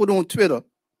clip, put on Twitter.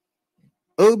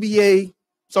 OBA,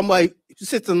 somebody who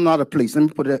sits in another place, let me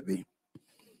put it that way,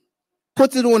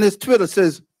 puts it on his Twitter,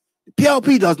 says,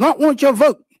 PLP does not want your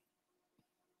vote.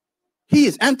 He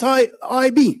is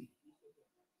anti-IB.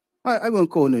 I won't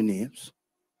call no names.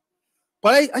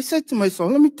 But I said to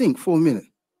myself, let me think for a minute.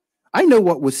 I know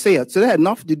what was said, so that had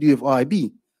nothing to do with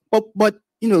IB. But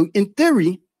you know, in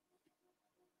theory,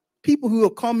 people who are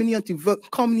coming in to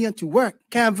work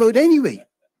can't vote anyway.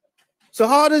 So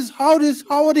how are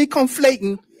they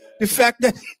conflating the fact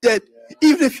that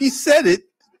even if he said it,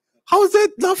 how is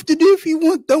that enough to do if he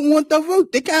don't want the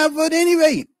vote? They can't vote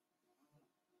anyway.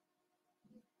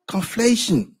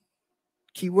 Conflation.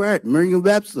 Keyword,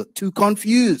 Merriam-Webster, too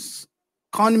confused.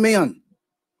 Con man.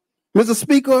 Mr.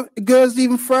 Speaker, it goes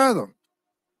even further.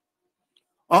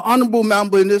 An honorable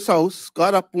member in this house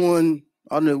got up on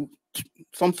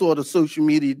some sort of social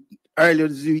media earlier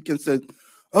this week and said,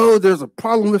 oh, there's a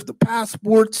problem with the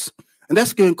passports, and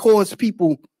that's going to cause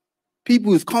people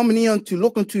who's coming in to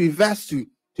looking to invest to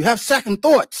have second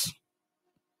thoughts.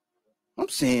 I'm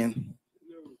saying,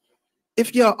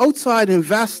 if you're an outside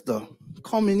investor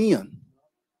coming in,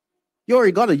 you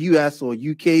already got a US or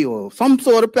UK or some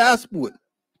sort of passport.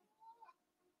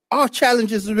 Our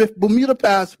challenge is with Bermuda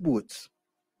passports,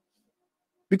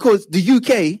 because the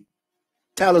UK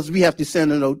tell us we have to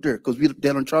send it out there because they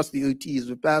don't trust the OTs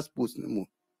with passports anymore.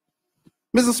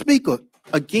 Mr. Speaker,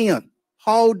 again,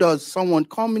 how does someone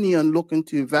coming in looking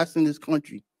to invest in this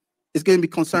country is going to be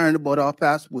concerned about our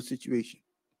passport situation?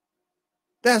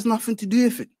 That has nothing to do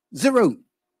with it. Zero.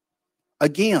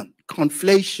 Again,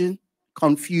 conflation,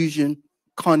 confusion,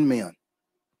 con man.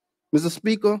 Mr.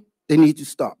 Speaker, they need to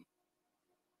stop,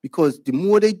 because the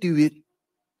more they do it,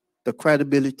 the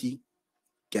credibility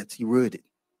gets eroded.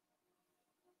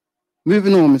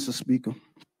 Moving on, Mr. Speaker.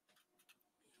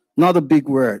 Another big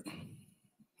word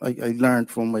I learned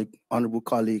from my honorable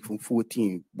colleague from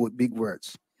 14, big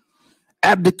words.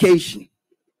 Abdication.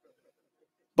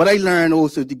 But I learned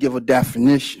also to give a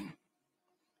definition.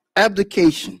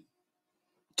 Abdication,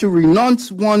 to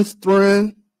renounce one's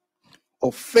throne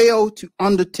or fail to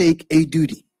undertake a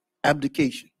duty.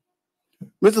 Abdication.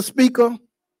 Mr. Speaker,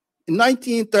 in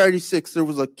 1936, there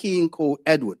was a king called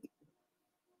Edward.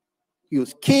 He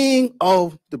was king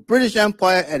of the British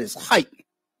Empire at its height.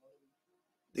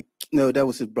 No, that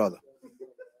was his brother.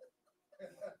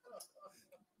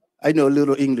 I know a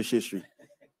little English history.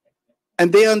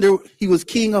 And he was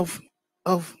king of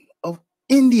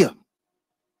India.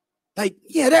 Like,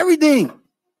 he had everything.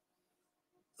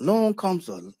 Along comes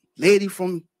a lady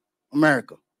from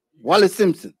America, Wallis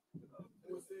Simpson.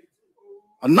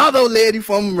 Another lady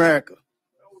from America,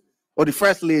 or the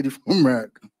first lady from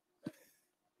America.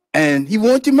 And he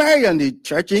wanted to marry her, and the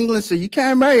Church of England said, you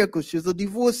can't marry her because she's a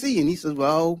divorcee. And he says,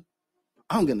 well,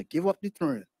 I'm going to give up the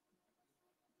throne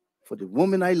for the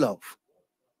woman I love.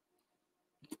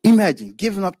 Imagine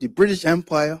giving up the British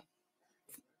Empire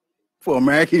for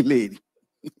American lady.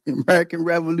 American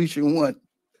Revolution 1.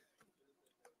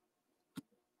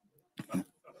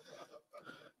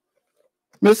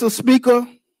 Mr. Speaker,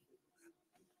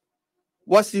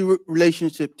 what's the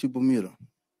relationship to Bermuda?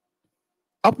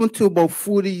 Up until about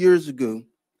 40 years ago,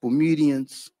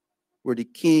 Bermudians were the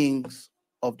kings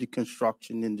of the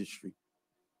construction industry.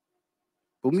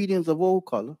 Bermudians of all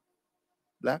color,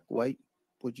 black, white,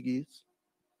 Portuguese,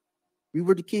 we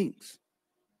were the kings.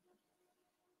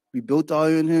 We built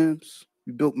iron homes.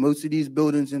 We built most of these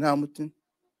buildings in Hamilton.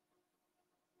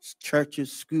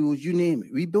 Churches, schools, you name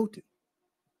it. We built it.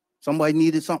 Somebody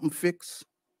needed something fixed,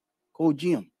 call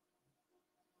Jim.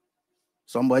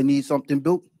 Somebody needs something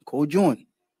built, call John.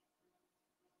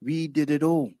 We did it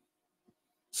all.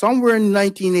 Somewhere in the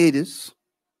 1980s,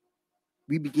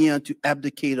 we began to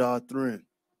abdicate our throne.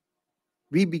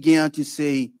 We began to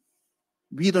say,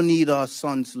 we don't need our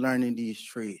sons learning these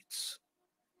trades.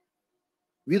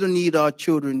 We don't need our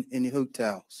children in the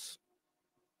hotels.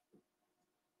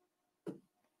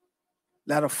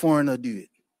 Let a foreigner do it.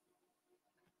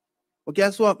 Well,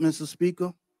 guess what, Mr.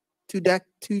 Speaker?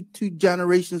 Two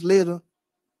generations later,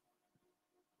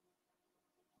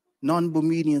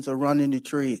 non-Bermudians are running the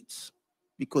trades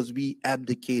because we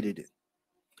abdicated it.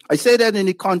 I say that in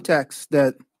the context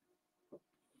that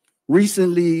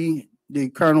recently the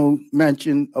colonel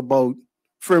mentioned about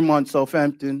Fremont,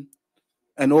 Southampton,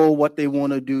 and all what they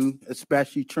want to do,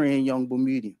 especially train young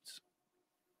Bermudians.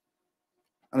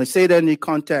 And I say that in the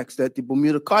context that the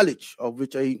Bermuda College, of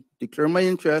which I declare my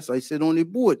interest, I sit on the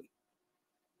board.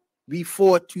 We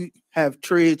fought to have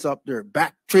trades up there,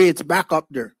 trades back up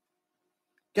there.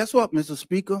 Guess what, Mr.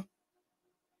 Speaker?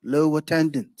 Low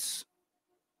attendance,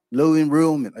 low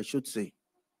enrollment, I should say.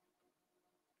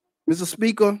 Mr.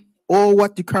 Speaker, all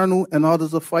what the colonel and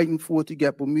others are fighting for to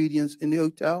get Bermudians in the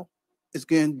hotel is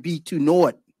going to be to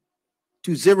naught,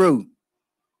 to zero,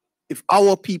 if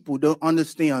our people don't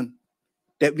understand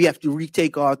that we have to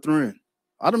retake our throne.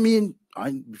 I don't mean,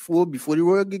 before the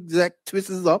royal exec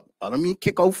twists up, I don't mean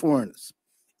kick out foreigners.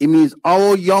 It means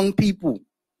our young people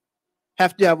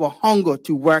have to have a hunger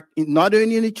to work in, not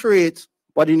only in the trades,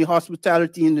 but in the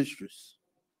hospitality industries.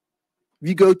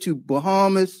 We go to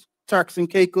Bahamas, Turks and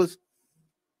Caicos,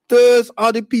 there's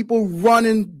other people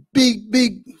running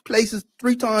big places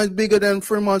 3 times bigger than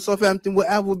Fremont, Southampton will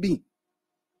ever be.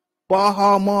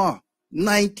 Bahama,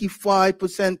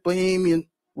 95% Bahamian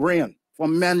ran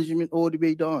from management all the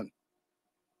way down.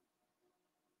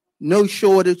 No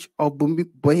shortage of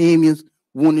Bahamians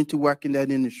wanting to work in that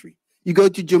industry. You go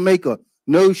to Jamaica,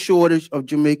 no shortage of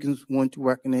Jamaicans wanting to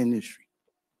work in the industry.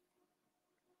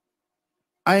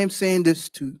 I am saying this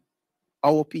to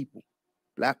our people,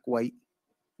 black, white,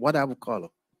 whatever color,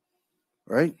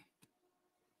 right?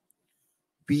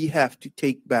 We have to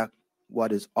take back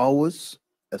what is ours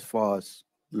as far as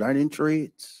learning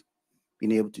trades,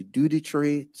 being able to do the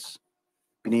trades,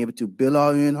 being able to build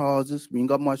our own houses. We ain't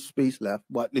got much space left,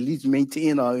 but at least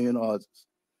maintain our own houses.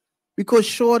 Because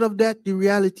short of that, the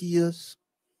reality is,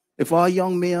 if our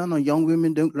young men or young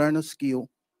women don't learn a skill,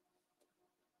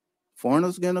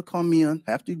 foreigners gonna come in,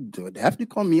 have to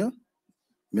come in.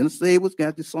 Minister Abel's gonna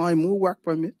have to sign more work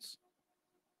permits,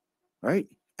 right?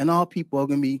 And our people are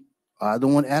gonna be either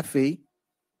on FA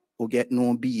or getting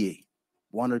on BA,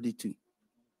 one of the two.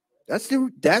 That's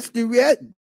the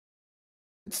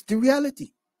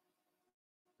reality.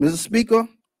 Mr. Speaker,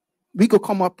 we could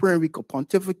come up here and we could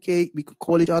pontificate, we could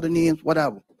call each other names,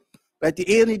 whatever. But at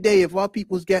the end of the day, if our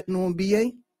people's getting on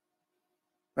BA,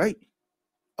 right?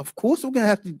 Of course we're gonna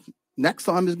have to, next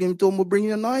time is gonna be told we're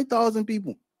bringing in 9,000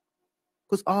 people.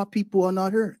 Because our people are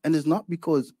not here. And it's not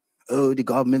because, oh, the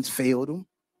government's failed them.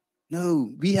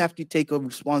 No, we have to take a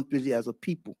responsibility as a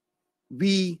people.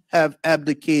 We have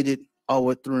abdicated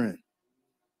our throne.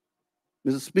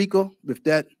 Mr. Speaker, with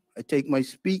that, I take my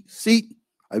seat.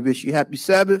 I wish you happy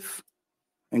Sabbath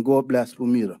and God bless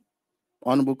Bermuda.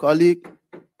 Honorable colleague.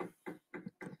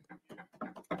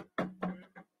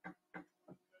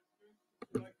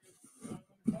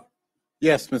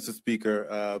 Yes, Mr.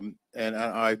 Speaker, and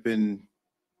I've been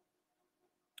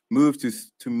moved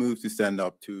to stand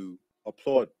up to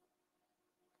applaud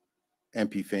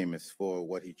MP Famous for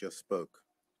what he just spoke,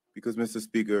 because, Mr.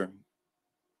 Speaker,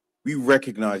 we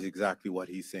recognize exactly what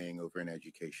he's saying over in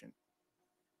education.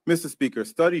 Mr. Speaker,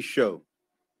 studies show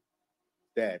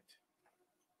that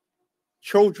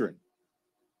children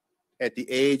at the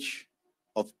age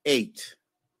of 8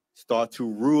 start to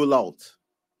rule out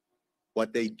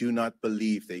what they do not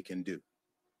believe they can do.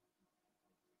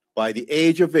 By the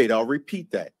age of 8, I'll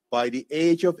repeat that. By the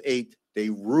age of 8, they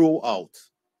rule out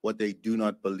what they do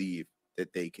not believe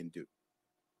that they can do.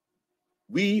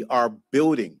 We are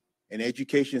building an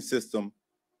education system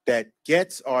that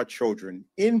gets our children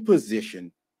in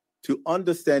position to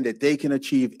understand that they can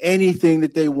achieve anything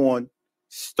that they want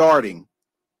starting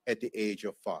at the age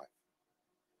of 5.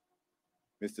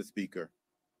 Mr. Speaker,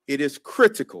 it is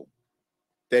critical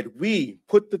that we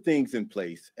put the things in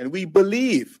place and we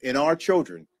believe in our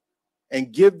children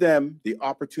and give them the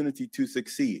opportunity to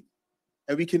succeed.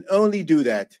 And we can only do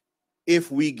that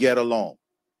if we get along,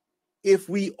 if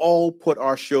we all put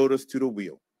our shoulders to the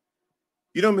wheel.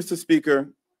 You know, Mr. Speaker,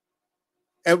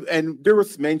 and there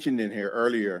was mentioned in here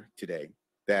earlier today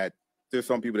that there's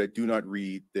some people that do not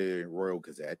read the Royal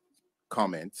Gazette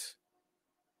comments.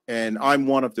 And I'm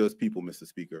one of those people, Mr.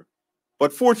 Speaker.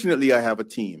 But fortunately, I have a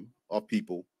team of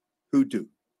people who do,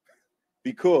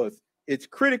 because it's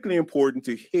critically important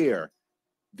to hear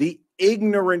the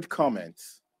ignorant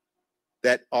comments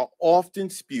that are often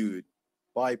spewed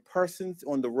by persons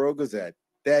on the Royal Gazette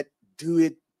that do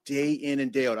it day in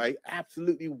and day out. I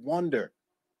absolutely wonder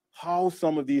how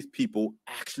some of these people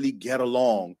actually get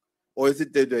along, or is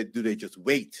it that do they just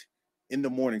wait in the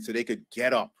morning so they could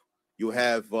get up? You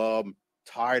have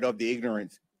tired of the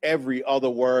ignorance. Every other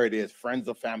word is friends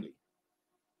or family.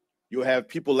 You have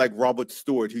people like Robert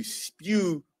Stewart who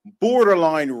spew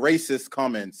borderline racist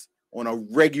comments on a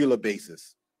regular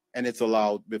basis. and it's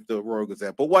allowed with the Royal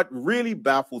Gazette. But what really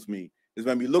baffles me is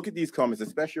when we look at these comments,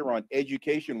 especially around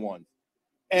education ones,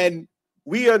 and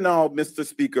we are now, Mr.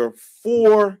 Speaker,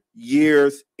 4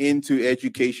 years into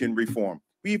education reform.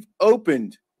 We've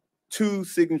opened 2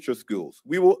 signature schools.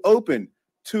 We will open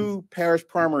 2 parish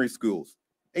primary schools.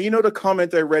 And you know the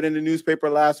comment I read in the newspaper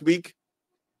last week?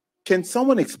 Can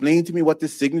someone explain to me what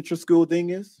this signature school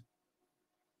thing is?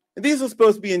 And these are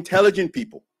supposed to be intelligent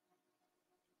people.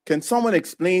 Can someone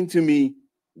explain to me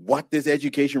what this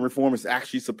education reform is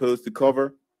actually supposed to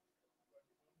cover?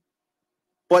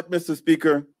 But, Mr.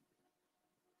 Speaker,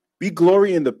 we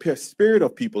glory in the spirit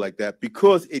of people like that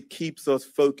because it keeps us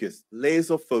focused,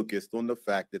 laser focused on the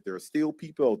fact that there are still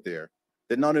people out there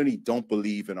that not only don't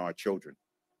believe in our children,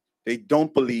 they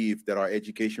don't believe that our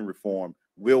education reform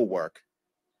will work.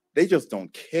 They just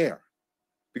don't care.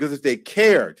 Because if they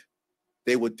cared,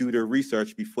 they would do their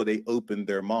research before they open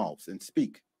their mouths and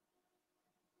speak.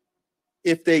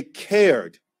 If they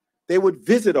cared, they would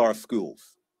visit our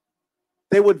schools.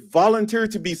 They would volunteer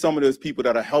to be some of those people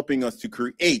that are helping us to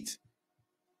create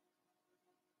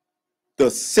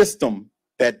the system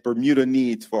that Bermuda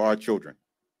needs for our children.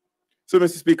 So,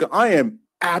 Mr. Speaker, I am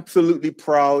absolutely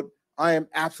proud. I am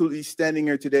absolutely standing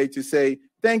here today to say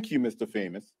thank you, Mr.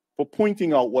 Famous, for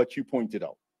pointing out what you pointed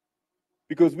out.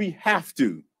 Because we have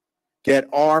to get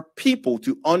our people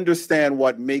to understand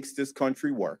what makes this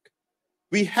country work.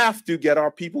 We have to get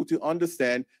our people to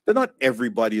understand that not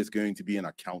everybody is going to be an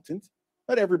accountant.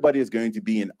 Not everybody is going to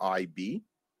be an IB.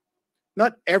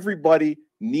 Not everybody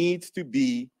needs to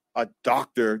be a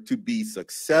doctor to be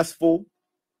successful,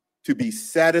 to be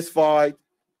satisfied,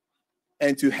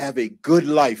 and to have a good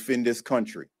life in this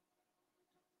country.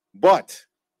 But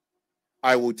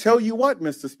I will tell you what,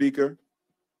 Mr. Speaker,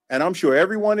 and I'm sure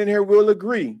everyone in here will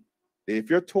agree, that if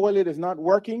your toilet is not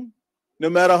working, no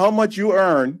matter how much you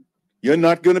earn, you're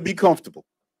not going to be comfortable.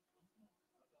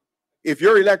 If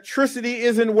your electricity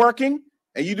isn't working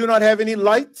and you do not have any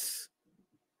lights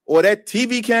or that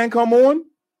TV can't come on,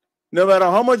 no matter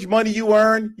how much money you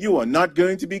earn, you are not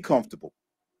going to be comfortable.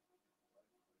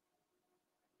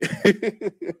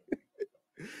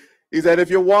 He said,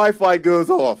 if your Wi-Fi goes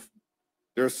off,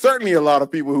 there's certainly a lot of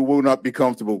people who will not be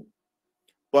comfortable.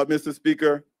 But, Mr.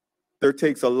 Speaker, there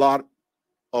takes a lot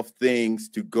of things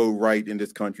to go right in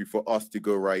this country for us to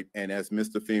go right. And as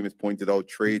Mr. Famous pointed out,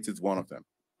 trades is one of them.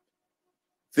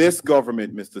 This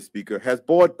government, Mr. Speaker, has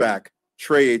brought back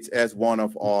trades as one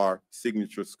of our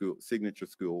signature schools.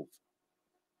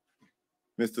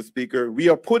 Mr. Speaker, we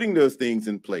are putting those things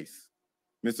in place.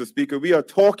 Mr. Speaker, we are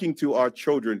talking to our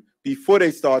children before they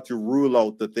start to rule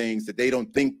out the things that they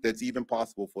don't think that's even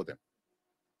possible for them.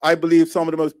 I believe some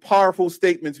of the most powerful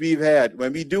statements we've had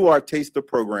when we do our taster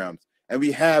programs and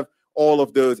we have all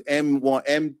of those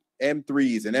M1,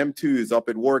 M3s and M2s up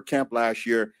at Ward Camp last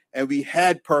year, and we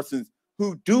had persons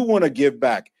who do want to give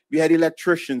back. We had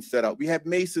electricians set up. We had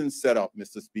masons set up,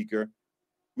 Mr. Speaker.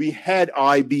 We had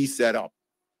IB set up.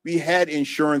 We had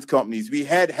insurance companies. We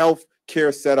had health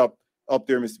care set up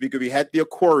there, Mr. Speaker. We had the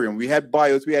aquarium. We had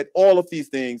bios. We had all of these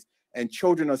things. And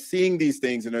children are seeing these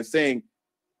things and are saying,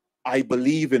 I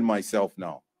believe in myself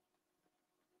now.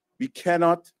 We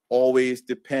cannot always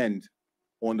depend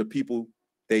on the people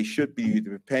they should be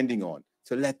depending on.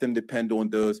 So let them depend on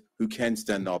those who can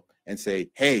stand up and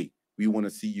say, hey, we want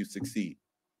to see you succeed.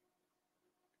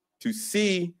 To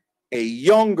see a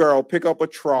young girl pick up a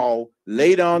trowel,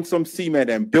 lay down some cement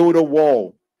and build a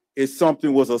wall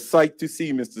was a sight to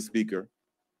see, Mr. Speaker.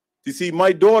 To see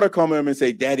my daughter come in and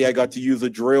say, Daddy, I got to use a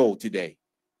drill today.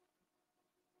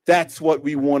 That's what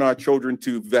we want our children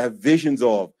to have visions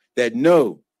of, that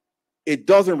no, it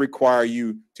doesn't require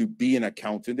you to be an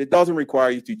accountant. It doesn't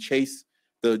require you to chase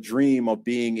the dream of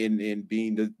being in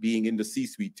the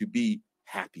C-suite, to be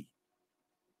happy,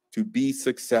 to be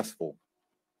successful,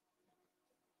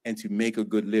 and to make a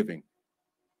good living.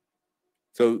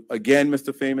 So again,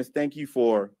 Mr. Famous, thank you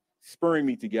for spurring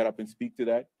me to get up and speak to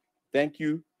that. Thank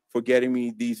you for getting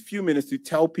me these few minutes to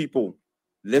tell people,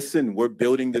 listen, we're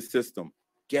building this system.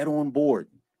 Get on board.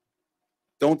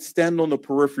 Don't stand on the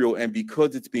peripheral, and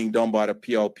because it's being done by the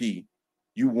PLP,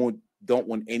 you don't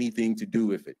want anything to do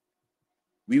with it.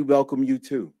 We welcome you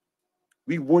too.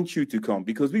 We want you to come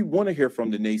because we want to hear from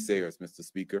the naysayers, Mr.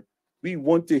 Speaker. We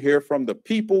want to hear from the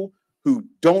people who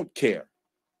don't care,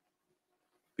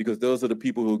 because those are the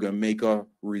people who are going to make our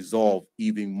resolve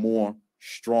even more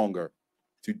stronger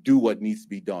to do what needs to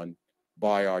be done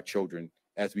by our children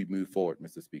as we move forward,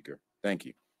 Mr. Speaker. Thank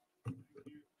you.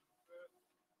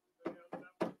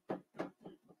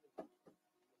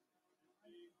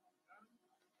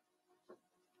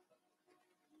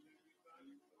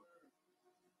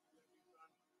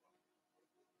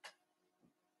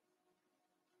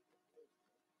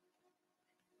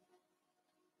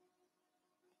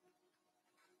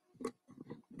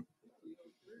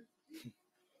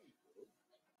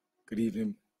 Good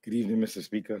evening. Good evening, Mr.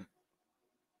 Speaker.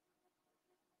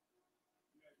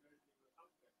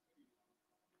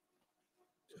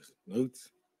 Just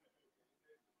notes.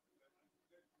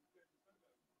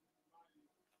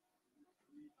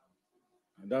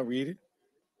 I'm not reading.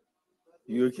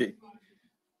 You okay?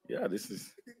 Yeah, this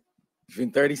is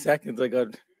within 30 seconds. I got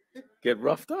get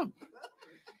roughed up.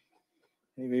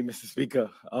 Anyway, Mr. Speaker,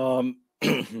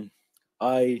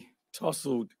 I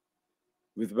tussled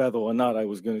with whether or not I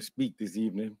was going to speak this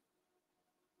evening,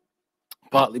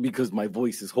 partly because my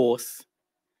voice is hoarse,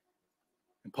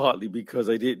 and partly because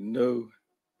I didn't know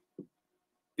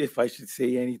if I should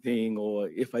say anything, or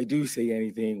if I do say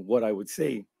anything, what I would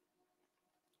say.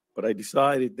 But I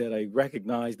decided that I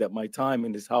recognize that my time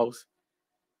in this house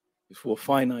is for a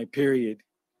finite period,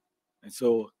 and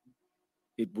so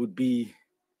it would be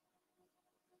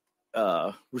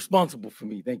responsible for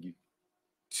me, thank you,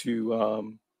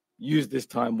 to use this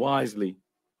time wisely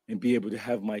and be able to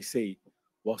have my say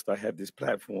whilst I have this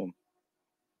platform.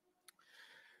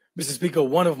 Mr. Speaker,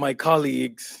 one of my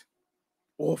colleagues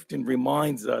often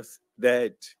reminds us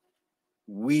that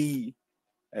we,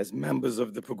 as members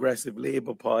of the Progressive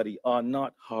Labor Party, are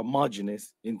not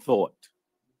homogenous in thought.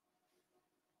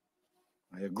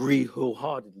 I agree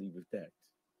wholeheartedly with that,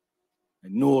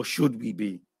 and nor should we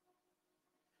be.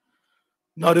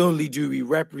 Not only do we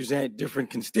represent different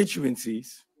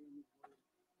constituencies,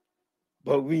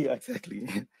 but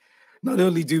not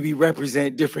only do we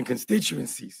represent different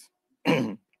constituencies,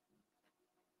 but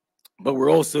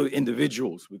we're also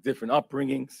individuals with different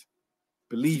upbringings,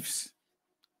 beliefs,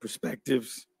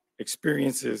 perspectives,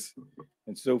 experiences,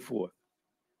 and so forth.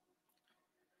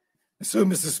 And so,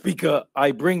 Mr. Speaker,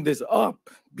 I bring this up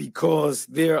because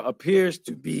there appears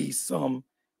to be some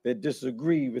that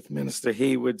disagree with Minister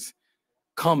Hayward's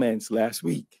comments last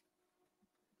week,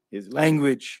 his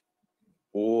language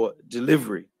or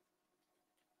delivery.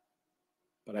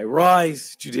 But I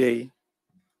rise today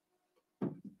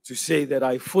to say that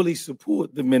I fully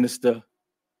support the minister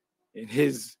in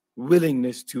his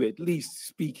willingness to at least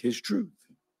speak his truth.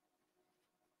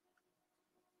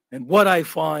 And what I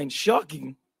find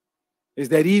shocking is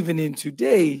that even in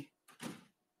today,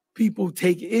 people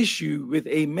take issue with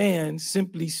a man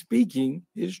simply speaking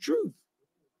his truth.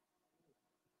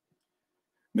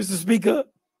 Mr. Speaker,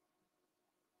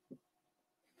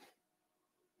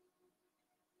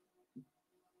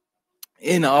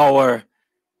 in our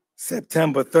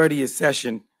September 30th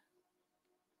session,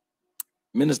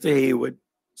 Minister Hayward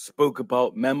spoke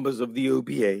about members of the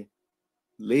OBA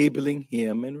labeling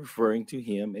him and referring to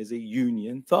him as a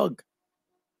union thug.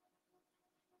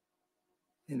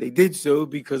 And they did so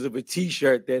because of a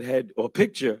t-shirt that had, or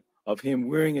picture of him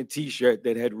wearing a t-shirt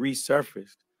that had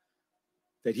resurfaced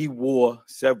that he wore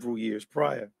several years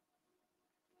prior.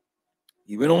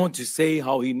 He went on to say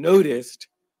how he noticed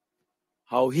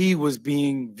how he was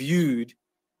being viewed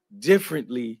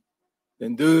differently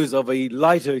than those of a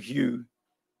lighter hue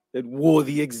that wore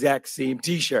the exact same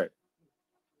t-shirt.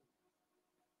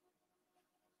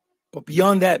 But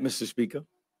beyond that, Mr. Speaker,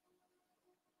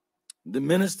 the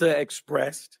minister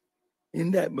expressed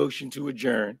in that motion to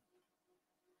adjourn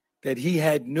that he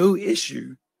had no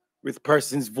issue with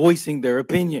persons voicing their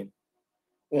opinion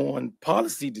on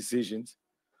policy decisions,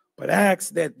 but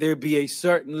asked that there be a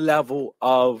certain level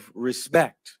of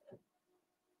respect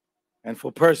and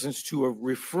for persons to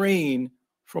refrain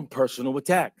from personal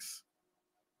attacks.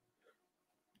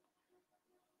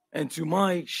 And to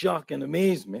my shock and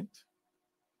amazement,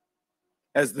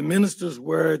 as the minister's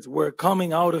words were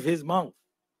coming out of his mouth,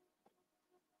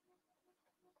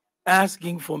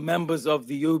 asking for members of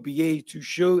the OBA to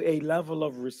show a level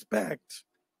of respect,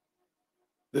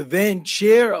 the then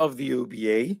chair of the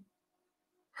OBA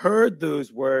heard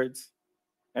those words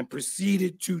and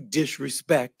proceeded to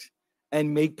disrespect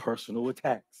and make personal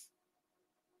attacks.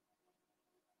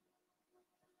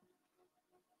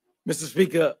 Mr.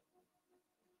 Speaker,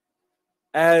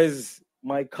 as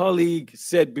my colleague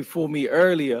said before me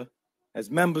earlier,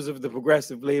 as members of the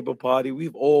Progressive Labor Party,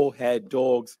 we've all had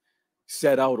dogs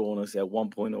set out on us at one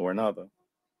point or another.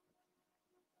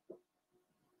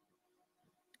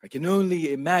 I can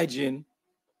only imagine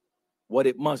what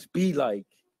it must be like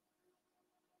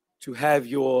to have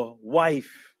your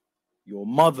wife, your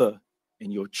mother,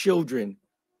 and your children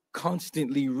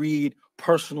constantly read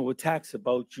personal attacks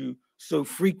about you so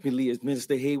frequently as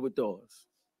Minister Hayward does.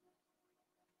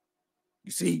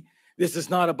 You see, this is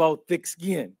not about thick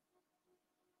skin,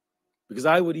 because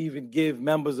I would even give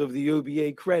members of the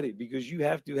OBA credit, because you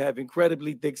have to have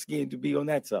incredibly thick skin to be on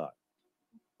that side.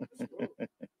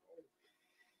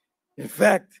 In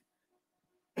fact,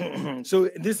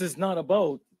 so this is not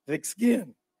about thick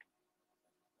skin.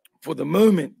 For the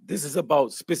moment, this is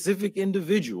about specific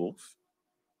individuals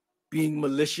being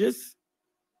malicious,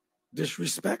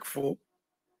 disrespectful,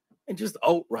 and just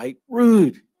outright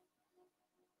rude.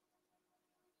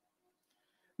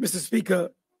 Mr.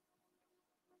 Speaker,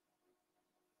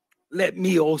 let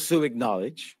me also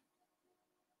acknowledge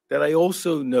that I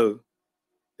also know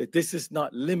that this is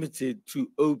not limited to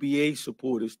OBA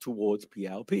supporters towards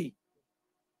PLP.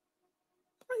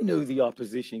 I know the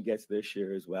opposition gets their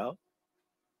share as well.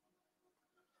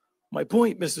 My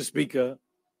point, Mr. Speaker,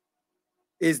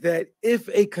 is that if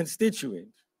a constituent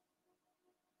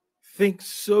thinks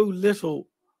so little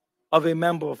of a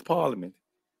member of parliament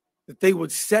that they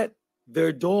would set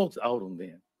their dogs out on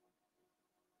them,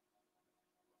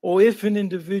 or if an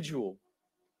individual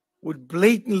would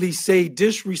blatantly say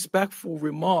disrespectful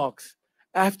remarks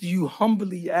after you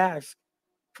humbly ask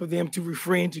for them to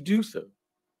refrain to do so,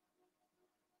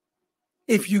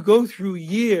 if you go through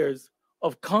years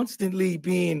of constantly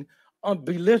being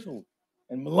belittled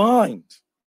and maligned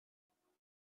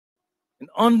and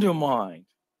undermined,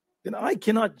 then I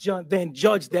cannot then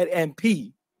judge that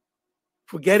MP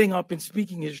for getting up and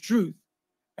speaking his truth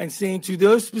and saying to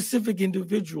those specific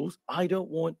individuals, I don't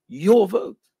want your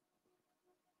vote.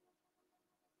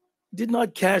 Did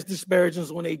not cast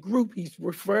disparagements on a group. He's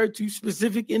referred to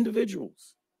specific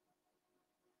individuals.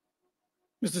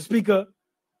 Mr. Speaker,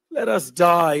 let us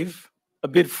dive a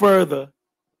bit further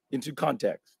into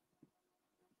context.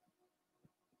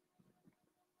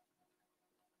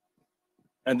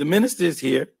 And the minister is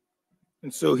here,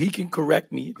 and so he can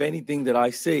correct me if anything that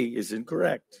I say is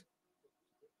incorrect.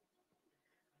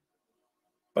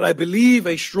 But I believe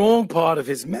a strong part of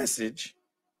his message,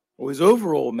 or his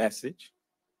overall message,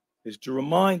 is to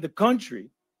remind the country,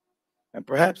 and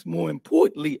perhaps more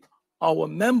importantly, our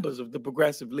members of the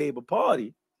Progressive Labor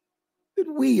Party,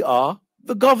 that we are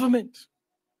the government.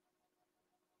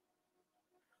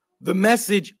 The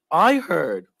message I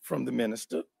heard from the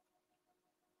minister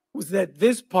was that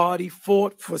this party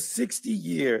fought for 60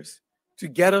 years to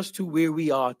get us to where we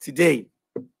are today.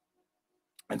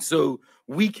 And so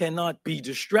we cannot be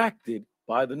distracted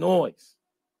by the noise.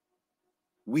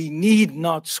 We need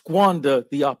not squander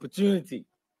the opportunity.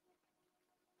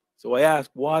 So I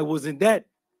asked, why wasn't that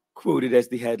quoted as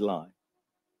the headline?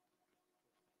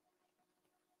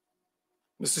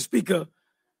 Mr. Speaker,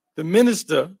 the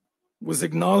minister was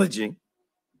acknowledging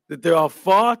that there are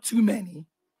far too many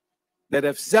that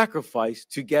have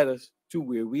sacrificed to get us to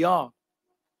where we are.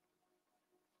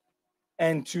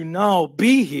 And to now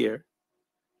be here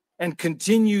and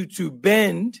continue to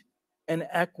bend and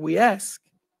acquiesce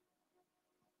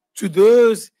to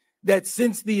those that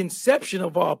since the inception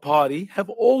of our party have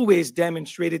always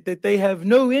demonstrated that they have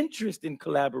no interest in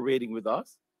collaborating with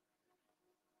us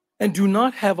and do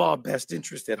not have our best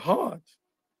interest at heart,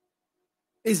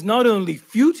 is not only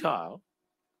futile,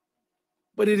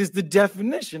 but it is the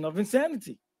definition of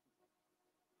insanity.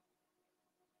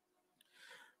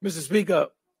 Mr. Speaker,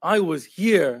 I was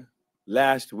here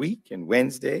last week and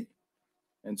Wednesday,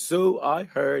 and so I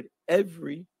heard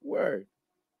every word.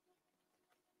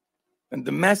 And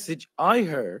the message I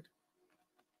heard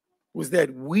was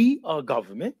that we are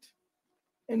government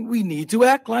and we need to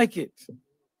act like it.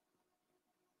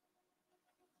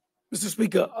 Mr.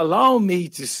 Speaker, allow me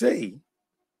to say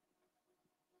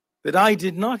that I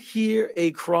did not hear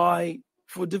a cry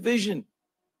for division.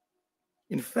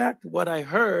 In fact, what I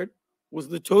heard was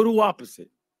the total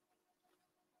opposite.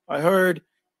 I heard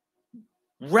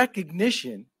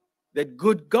recognition that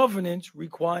good governance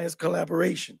requires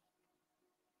collaboration.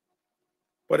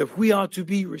 But if we are to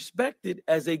be respected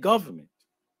as a government,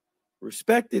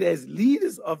 respected as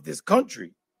leaders of this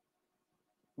country,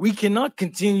 we cannot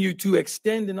continue to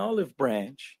extend an olive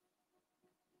branch,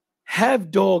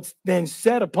 have dogs then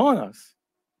set upon us,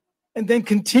 and then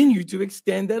continue to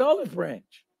extend that olive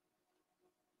branch.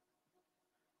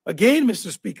 Again,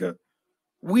 Mr. Speaker,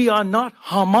 we are not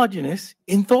homogeneous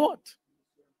in thought.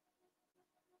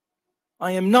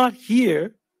 I am not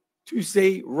here to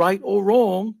say right or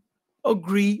wrong,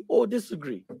 agree or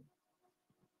disagree.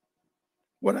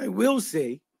 What I will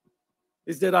say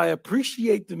is that I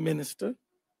appreciate the minister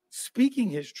speaking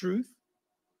his truth,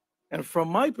 and from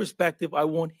my perspective, I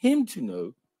want him to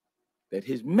know that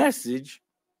his message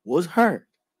was heard.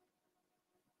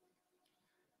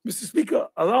 Mr. Speaker,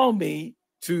 allow me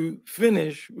to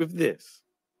finish with this.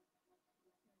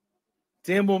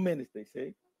 10 more minutes, they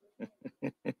say.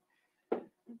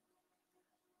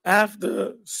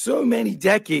 After so many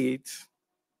decades,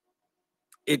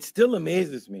 it still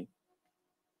amazes me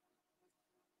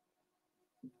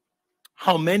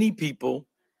how many people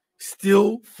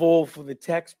still fall for the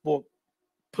textbook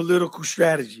political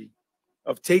strategy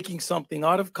of taking something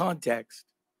out of context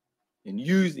and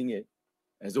using it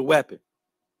as a weapon.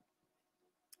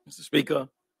 Mr. Speaker, I'm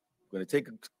going to take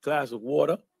a glass of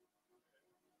water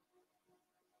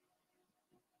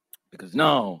because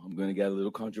now I'm going to get a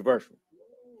little controversial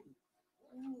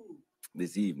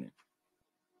this evening.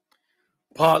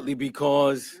 Partly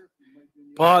because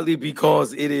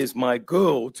it is my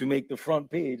goal to make the front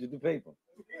page of the paper.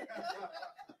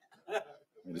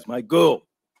 It is my goal.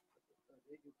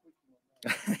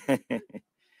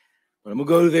 But I'm going to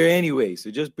go there anyway,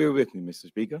 so just bear with me, Mr.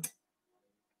 Speaker.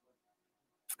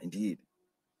 Indeed.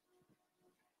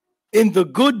 In the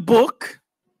good book,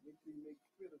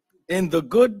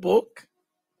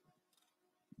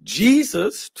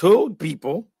 Jesus told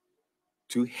people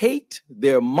to hate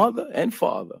their mother and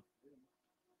father.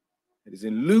 It is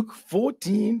in Luke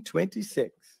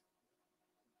 14:26.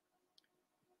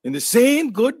 In the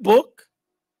same good book,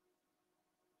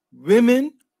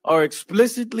 women are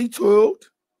explicitly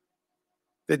told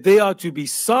that they are to be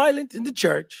silent in the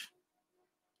church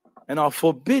and are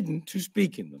forbidden to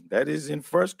speak in them. That is in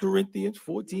 1 Corinthians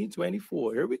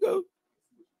 14:24. Here we go.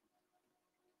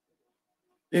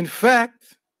 In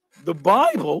fact, the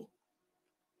Bible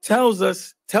tells the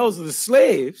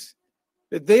slaves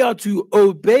that they are to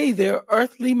obey their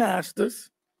earthly masters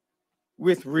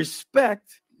with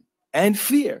respect and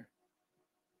fear.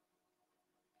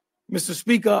 Mr.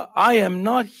 Speaker, I am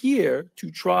not here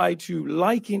to try to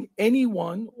liken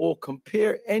anyone or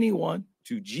compare anyone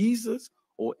to Jesus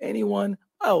or anyone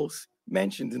else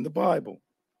mentioned in the Bible.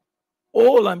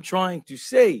 All I'm trying to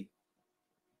say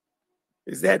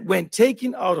is that when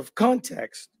taken out of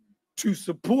context to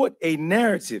support a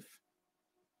narrative,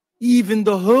 even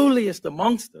the holiest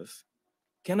amongst us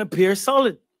can appear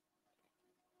solid.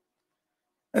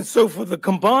 And so for the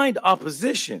combined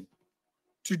opposition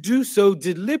to do so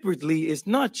deliberately is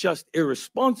not just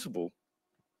irresponsible.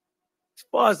 As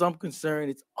far as I'm concerned,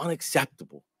 it's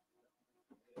unacceptable.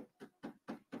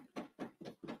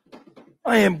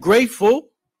 I am grateful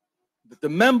that the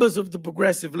members of the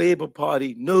Progressive Labor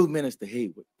Party know Minister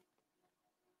Hayward,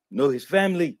 know his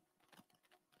family,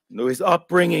 know his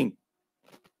upbringing,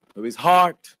 know his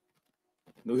heart,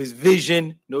 know his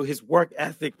vision, know his work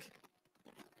ethic.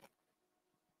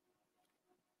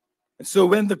 And so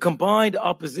when the combined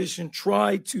opposition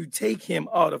tried to take him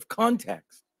out of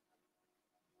context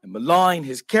and malign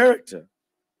his character,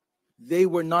 they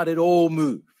were not at all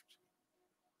moved.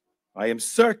 I am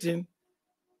certain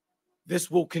this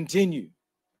will continue.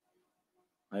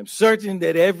 I am certain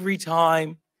that every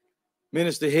time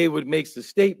Minister Hayward makes a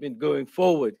statement going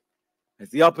forward, as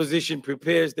the opposition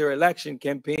prepares their election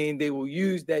campaign, they will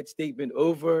use that statement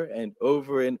over and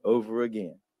over and over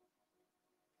again.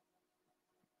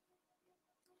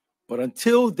 But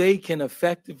until they can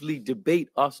effectively debate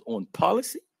us on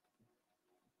policy,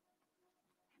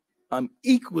 I'm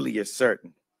equally as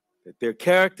certain that their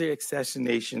character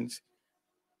assassinations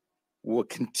will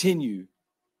continue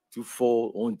to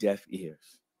fall on deaf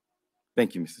ears.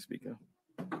 Thank you, Mr. Speaker.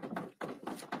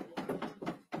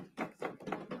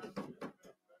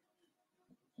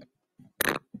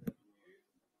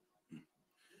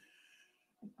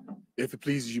 If it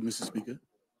pleases you, Mr. Speaker.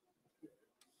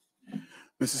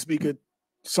 Mr. Speaker,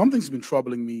 something's been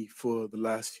troubling me for the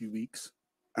last few weeks,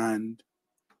 and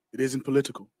it isn't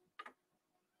political.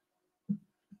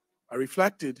 I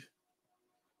reflected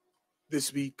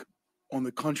this week on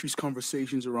the country's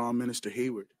conversations around Minister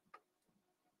Hayward.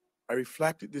 I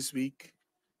reflected this week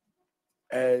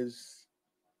as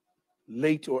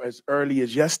late or as early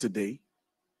as yesterday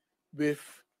with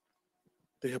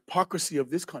the hypocrisy of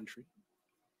this country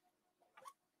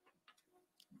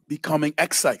becoming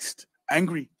excised,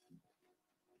 angry,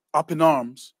 up in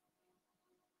arms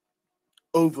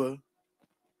over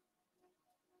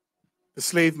the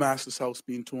slave master's house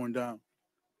being torn down.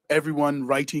 Everyone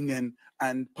writing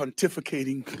and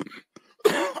pontificating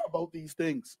about these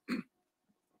things.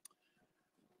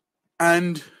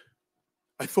 And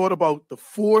I thought about the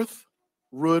fourth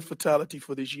road fatality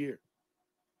for this year.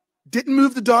 Didn't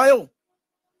move the dial.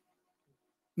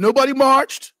 Nobody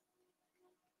marched.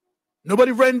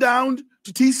 Nobody ran down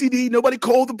to TCD. Nobody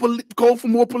called for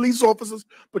more police officers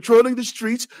patrolling the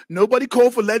streets. Nobody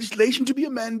called for legislation to be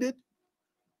amended.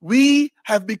 We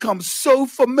have become so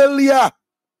familiar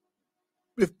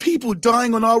with people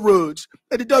dying on our roads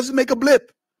that it doesn't make a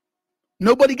blip.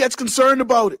 Nobody gets concerned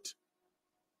about it.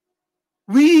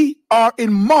 We are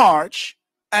in March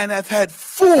and have had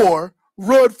 4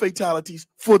 road fatalities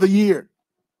for the year.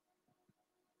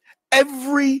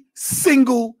 Every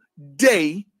single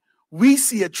day, we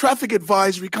see a traffic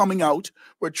advisory coming out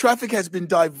where traffic has been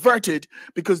diverted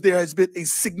because there has been a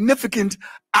significant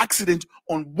accident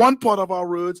on one part of our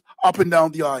roads up and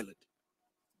down the island.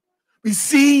 We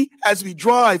see as we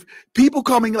drive people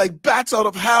coming like bats out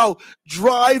of hell,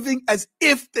 driving as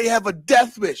if they have a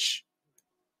death wish.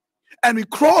 And we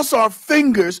cross our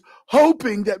fingers,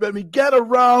 hoping that when we get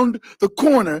around the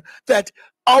corner, that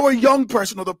our young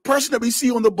person or the person that we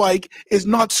see on the bike is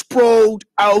not sprawled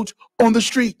out on the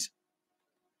street.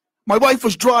 My wife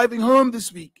was driving home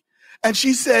this week, and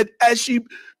she said as she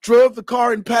drove the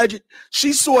car in Paget,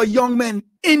 she saw a young man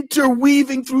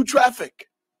interweaving through traffic.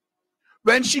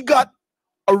 When she got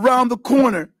around the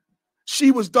corner,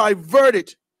 she was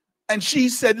diverted, and she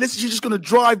said, listen, she's just going to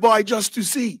drive by just to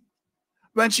see.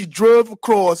 When she drove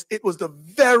across, it was the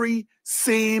very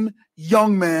same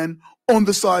young man on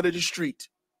the side of the street.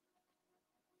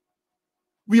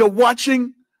 We are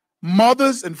watching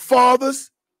mothers and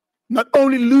fathers not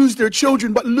only lose their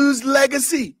children, but lose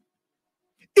legacy.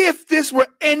 If this were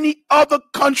any other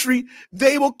country,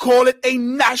 they will call it a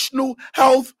national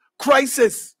health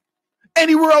crisis.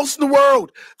 Anywhere else in the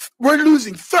world, we're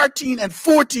losing 13 and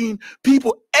 14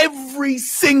 people every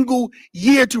single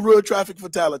year to road traffic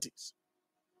fatalities.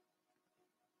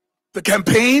 The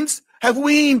campaigns have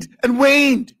weaned and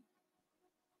waned.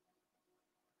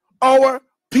 Our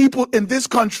people in this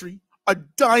country are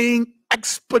dying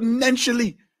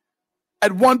exponentially.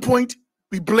 At one point,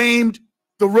 we blamed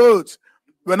the roads.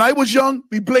 When I was young,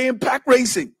 we blamed pack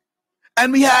racing.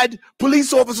 And we had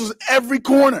police officers every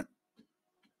corner.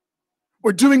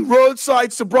 We're doing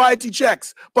roadside sobriety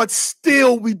checks, but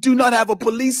still we do not have a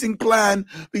policing plan.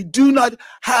 We do not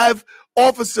have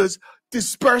officers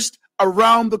dispersed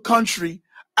around the country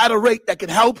at a rate that can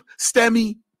help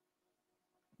stem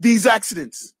these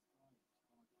accidents.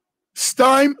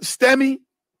 STEMI,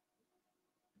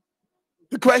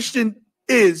 the question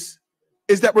is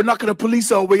that we're not going to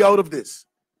police our way out of this.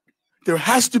 There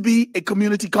has to be a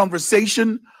community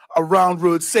conversation around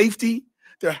road safety.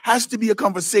 There has to be a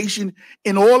conversation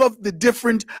in all of the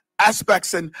different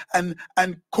aspects and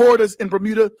quarters in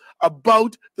Bermuda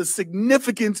about the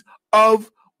significance of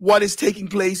what is taking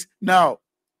place now.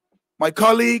 My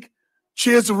colleague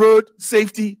chairs the Road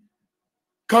Safety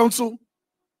Council.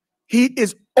 He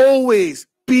is always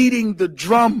beating the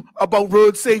drum about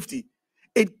road safety.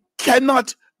 It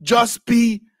cannot just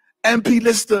be MP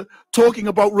Lister talking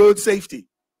about road safety.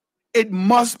 It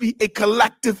must be a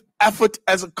collective effort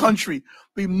as a country.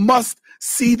 We must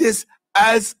see this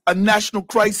as a national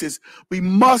crisis. We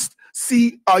must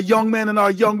see our young men and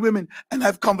our young women and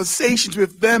have conversations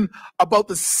with them about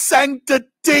the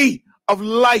sanctity of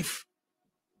life.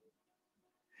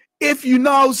 If you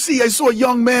now see, I saw a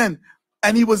young man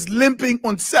and he was limping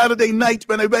on Saturday night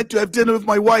when I went to have dinner with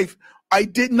my wife. I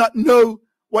did not know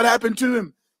what happened to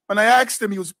him. When I asked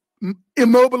him, he was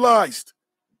immobilized,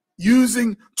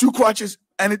 using two crutches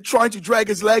and trying to drag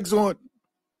his legs on.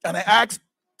 And I asked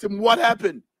him what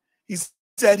happened. He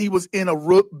said he was in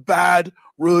a bad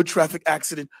road traffic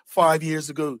accident 5 years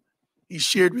ago. He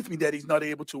shared with me that he's not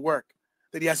able to work,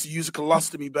 that he has to use a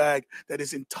colostomy bag, that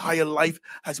his entire life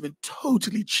has been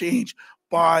totally changed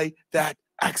by that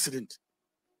accident.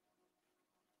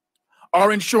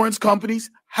 Our insurance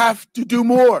companies have to do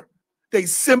more. They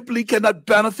simply cannot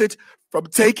benefit from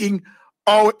taking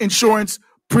our insurance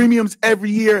premiums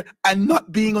every year and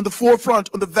not being on the forefront,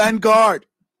 on the vanguard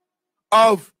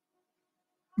of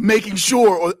making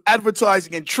sure, or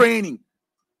advertising and training.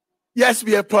 Yes,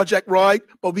 we have Project Ride,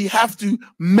 but we have to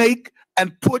make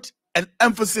and put an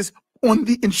emphasis on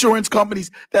the insurance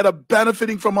companies that are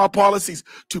benefiting from our policies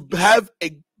to have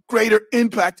a greater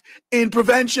impact in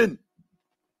prevention.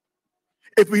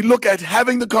 If we look at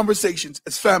having the conversations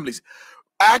as families,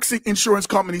 asking insurance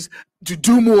companies to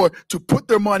do more to put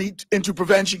their money into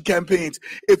prevention campaigns,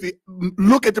 if we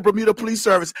look at the Bermuda Police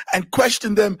Service and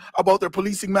question them about their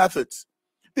policing methods,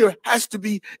 there has to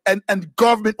be and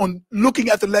government on looking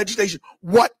at the legislation.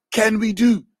 What can we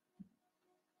do?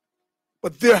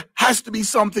 But there has to be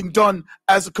something done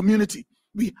as a community.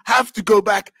 We have to go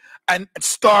back and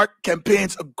start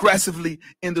campaigns aggressively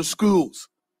in the schools.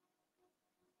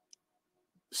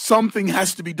 Something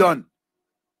has to be done.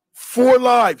 4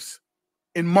 lives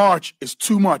in March is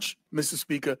too much, Mr.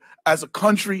 Speaker. As a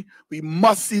country, we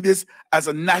must see this as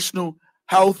a national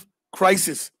health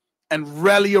crisis and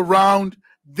rally around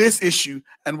this issue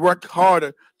and work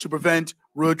harder to prevent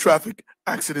road traffic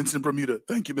accidents in Bermuda.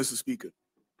 Thank you, Mr. Speaker.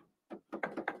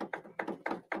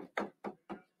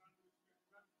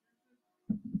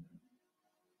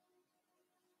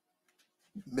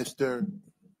 Mr.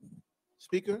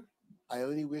 Speaker, I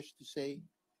only wish to say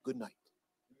good night.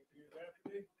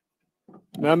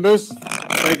 Members,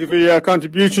 thank you for your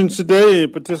contributions today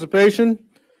and participation.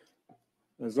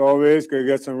 As always, go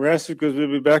get some rest because we'll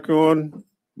be back on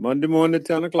Monday morning at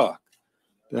 10 o'clock.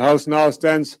 The House now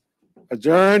stands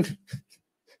adjourned.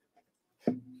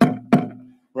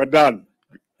 We're done.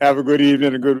 Have a good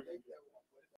evening and good.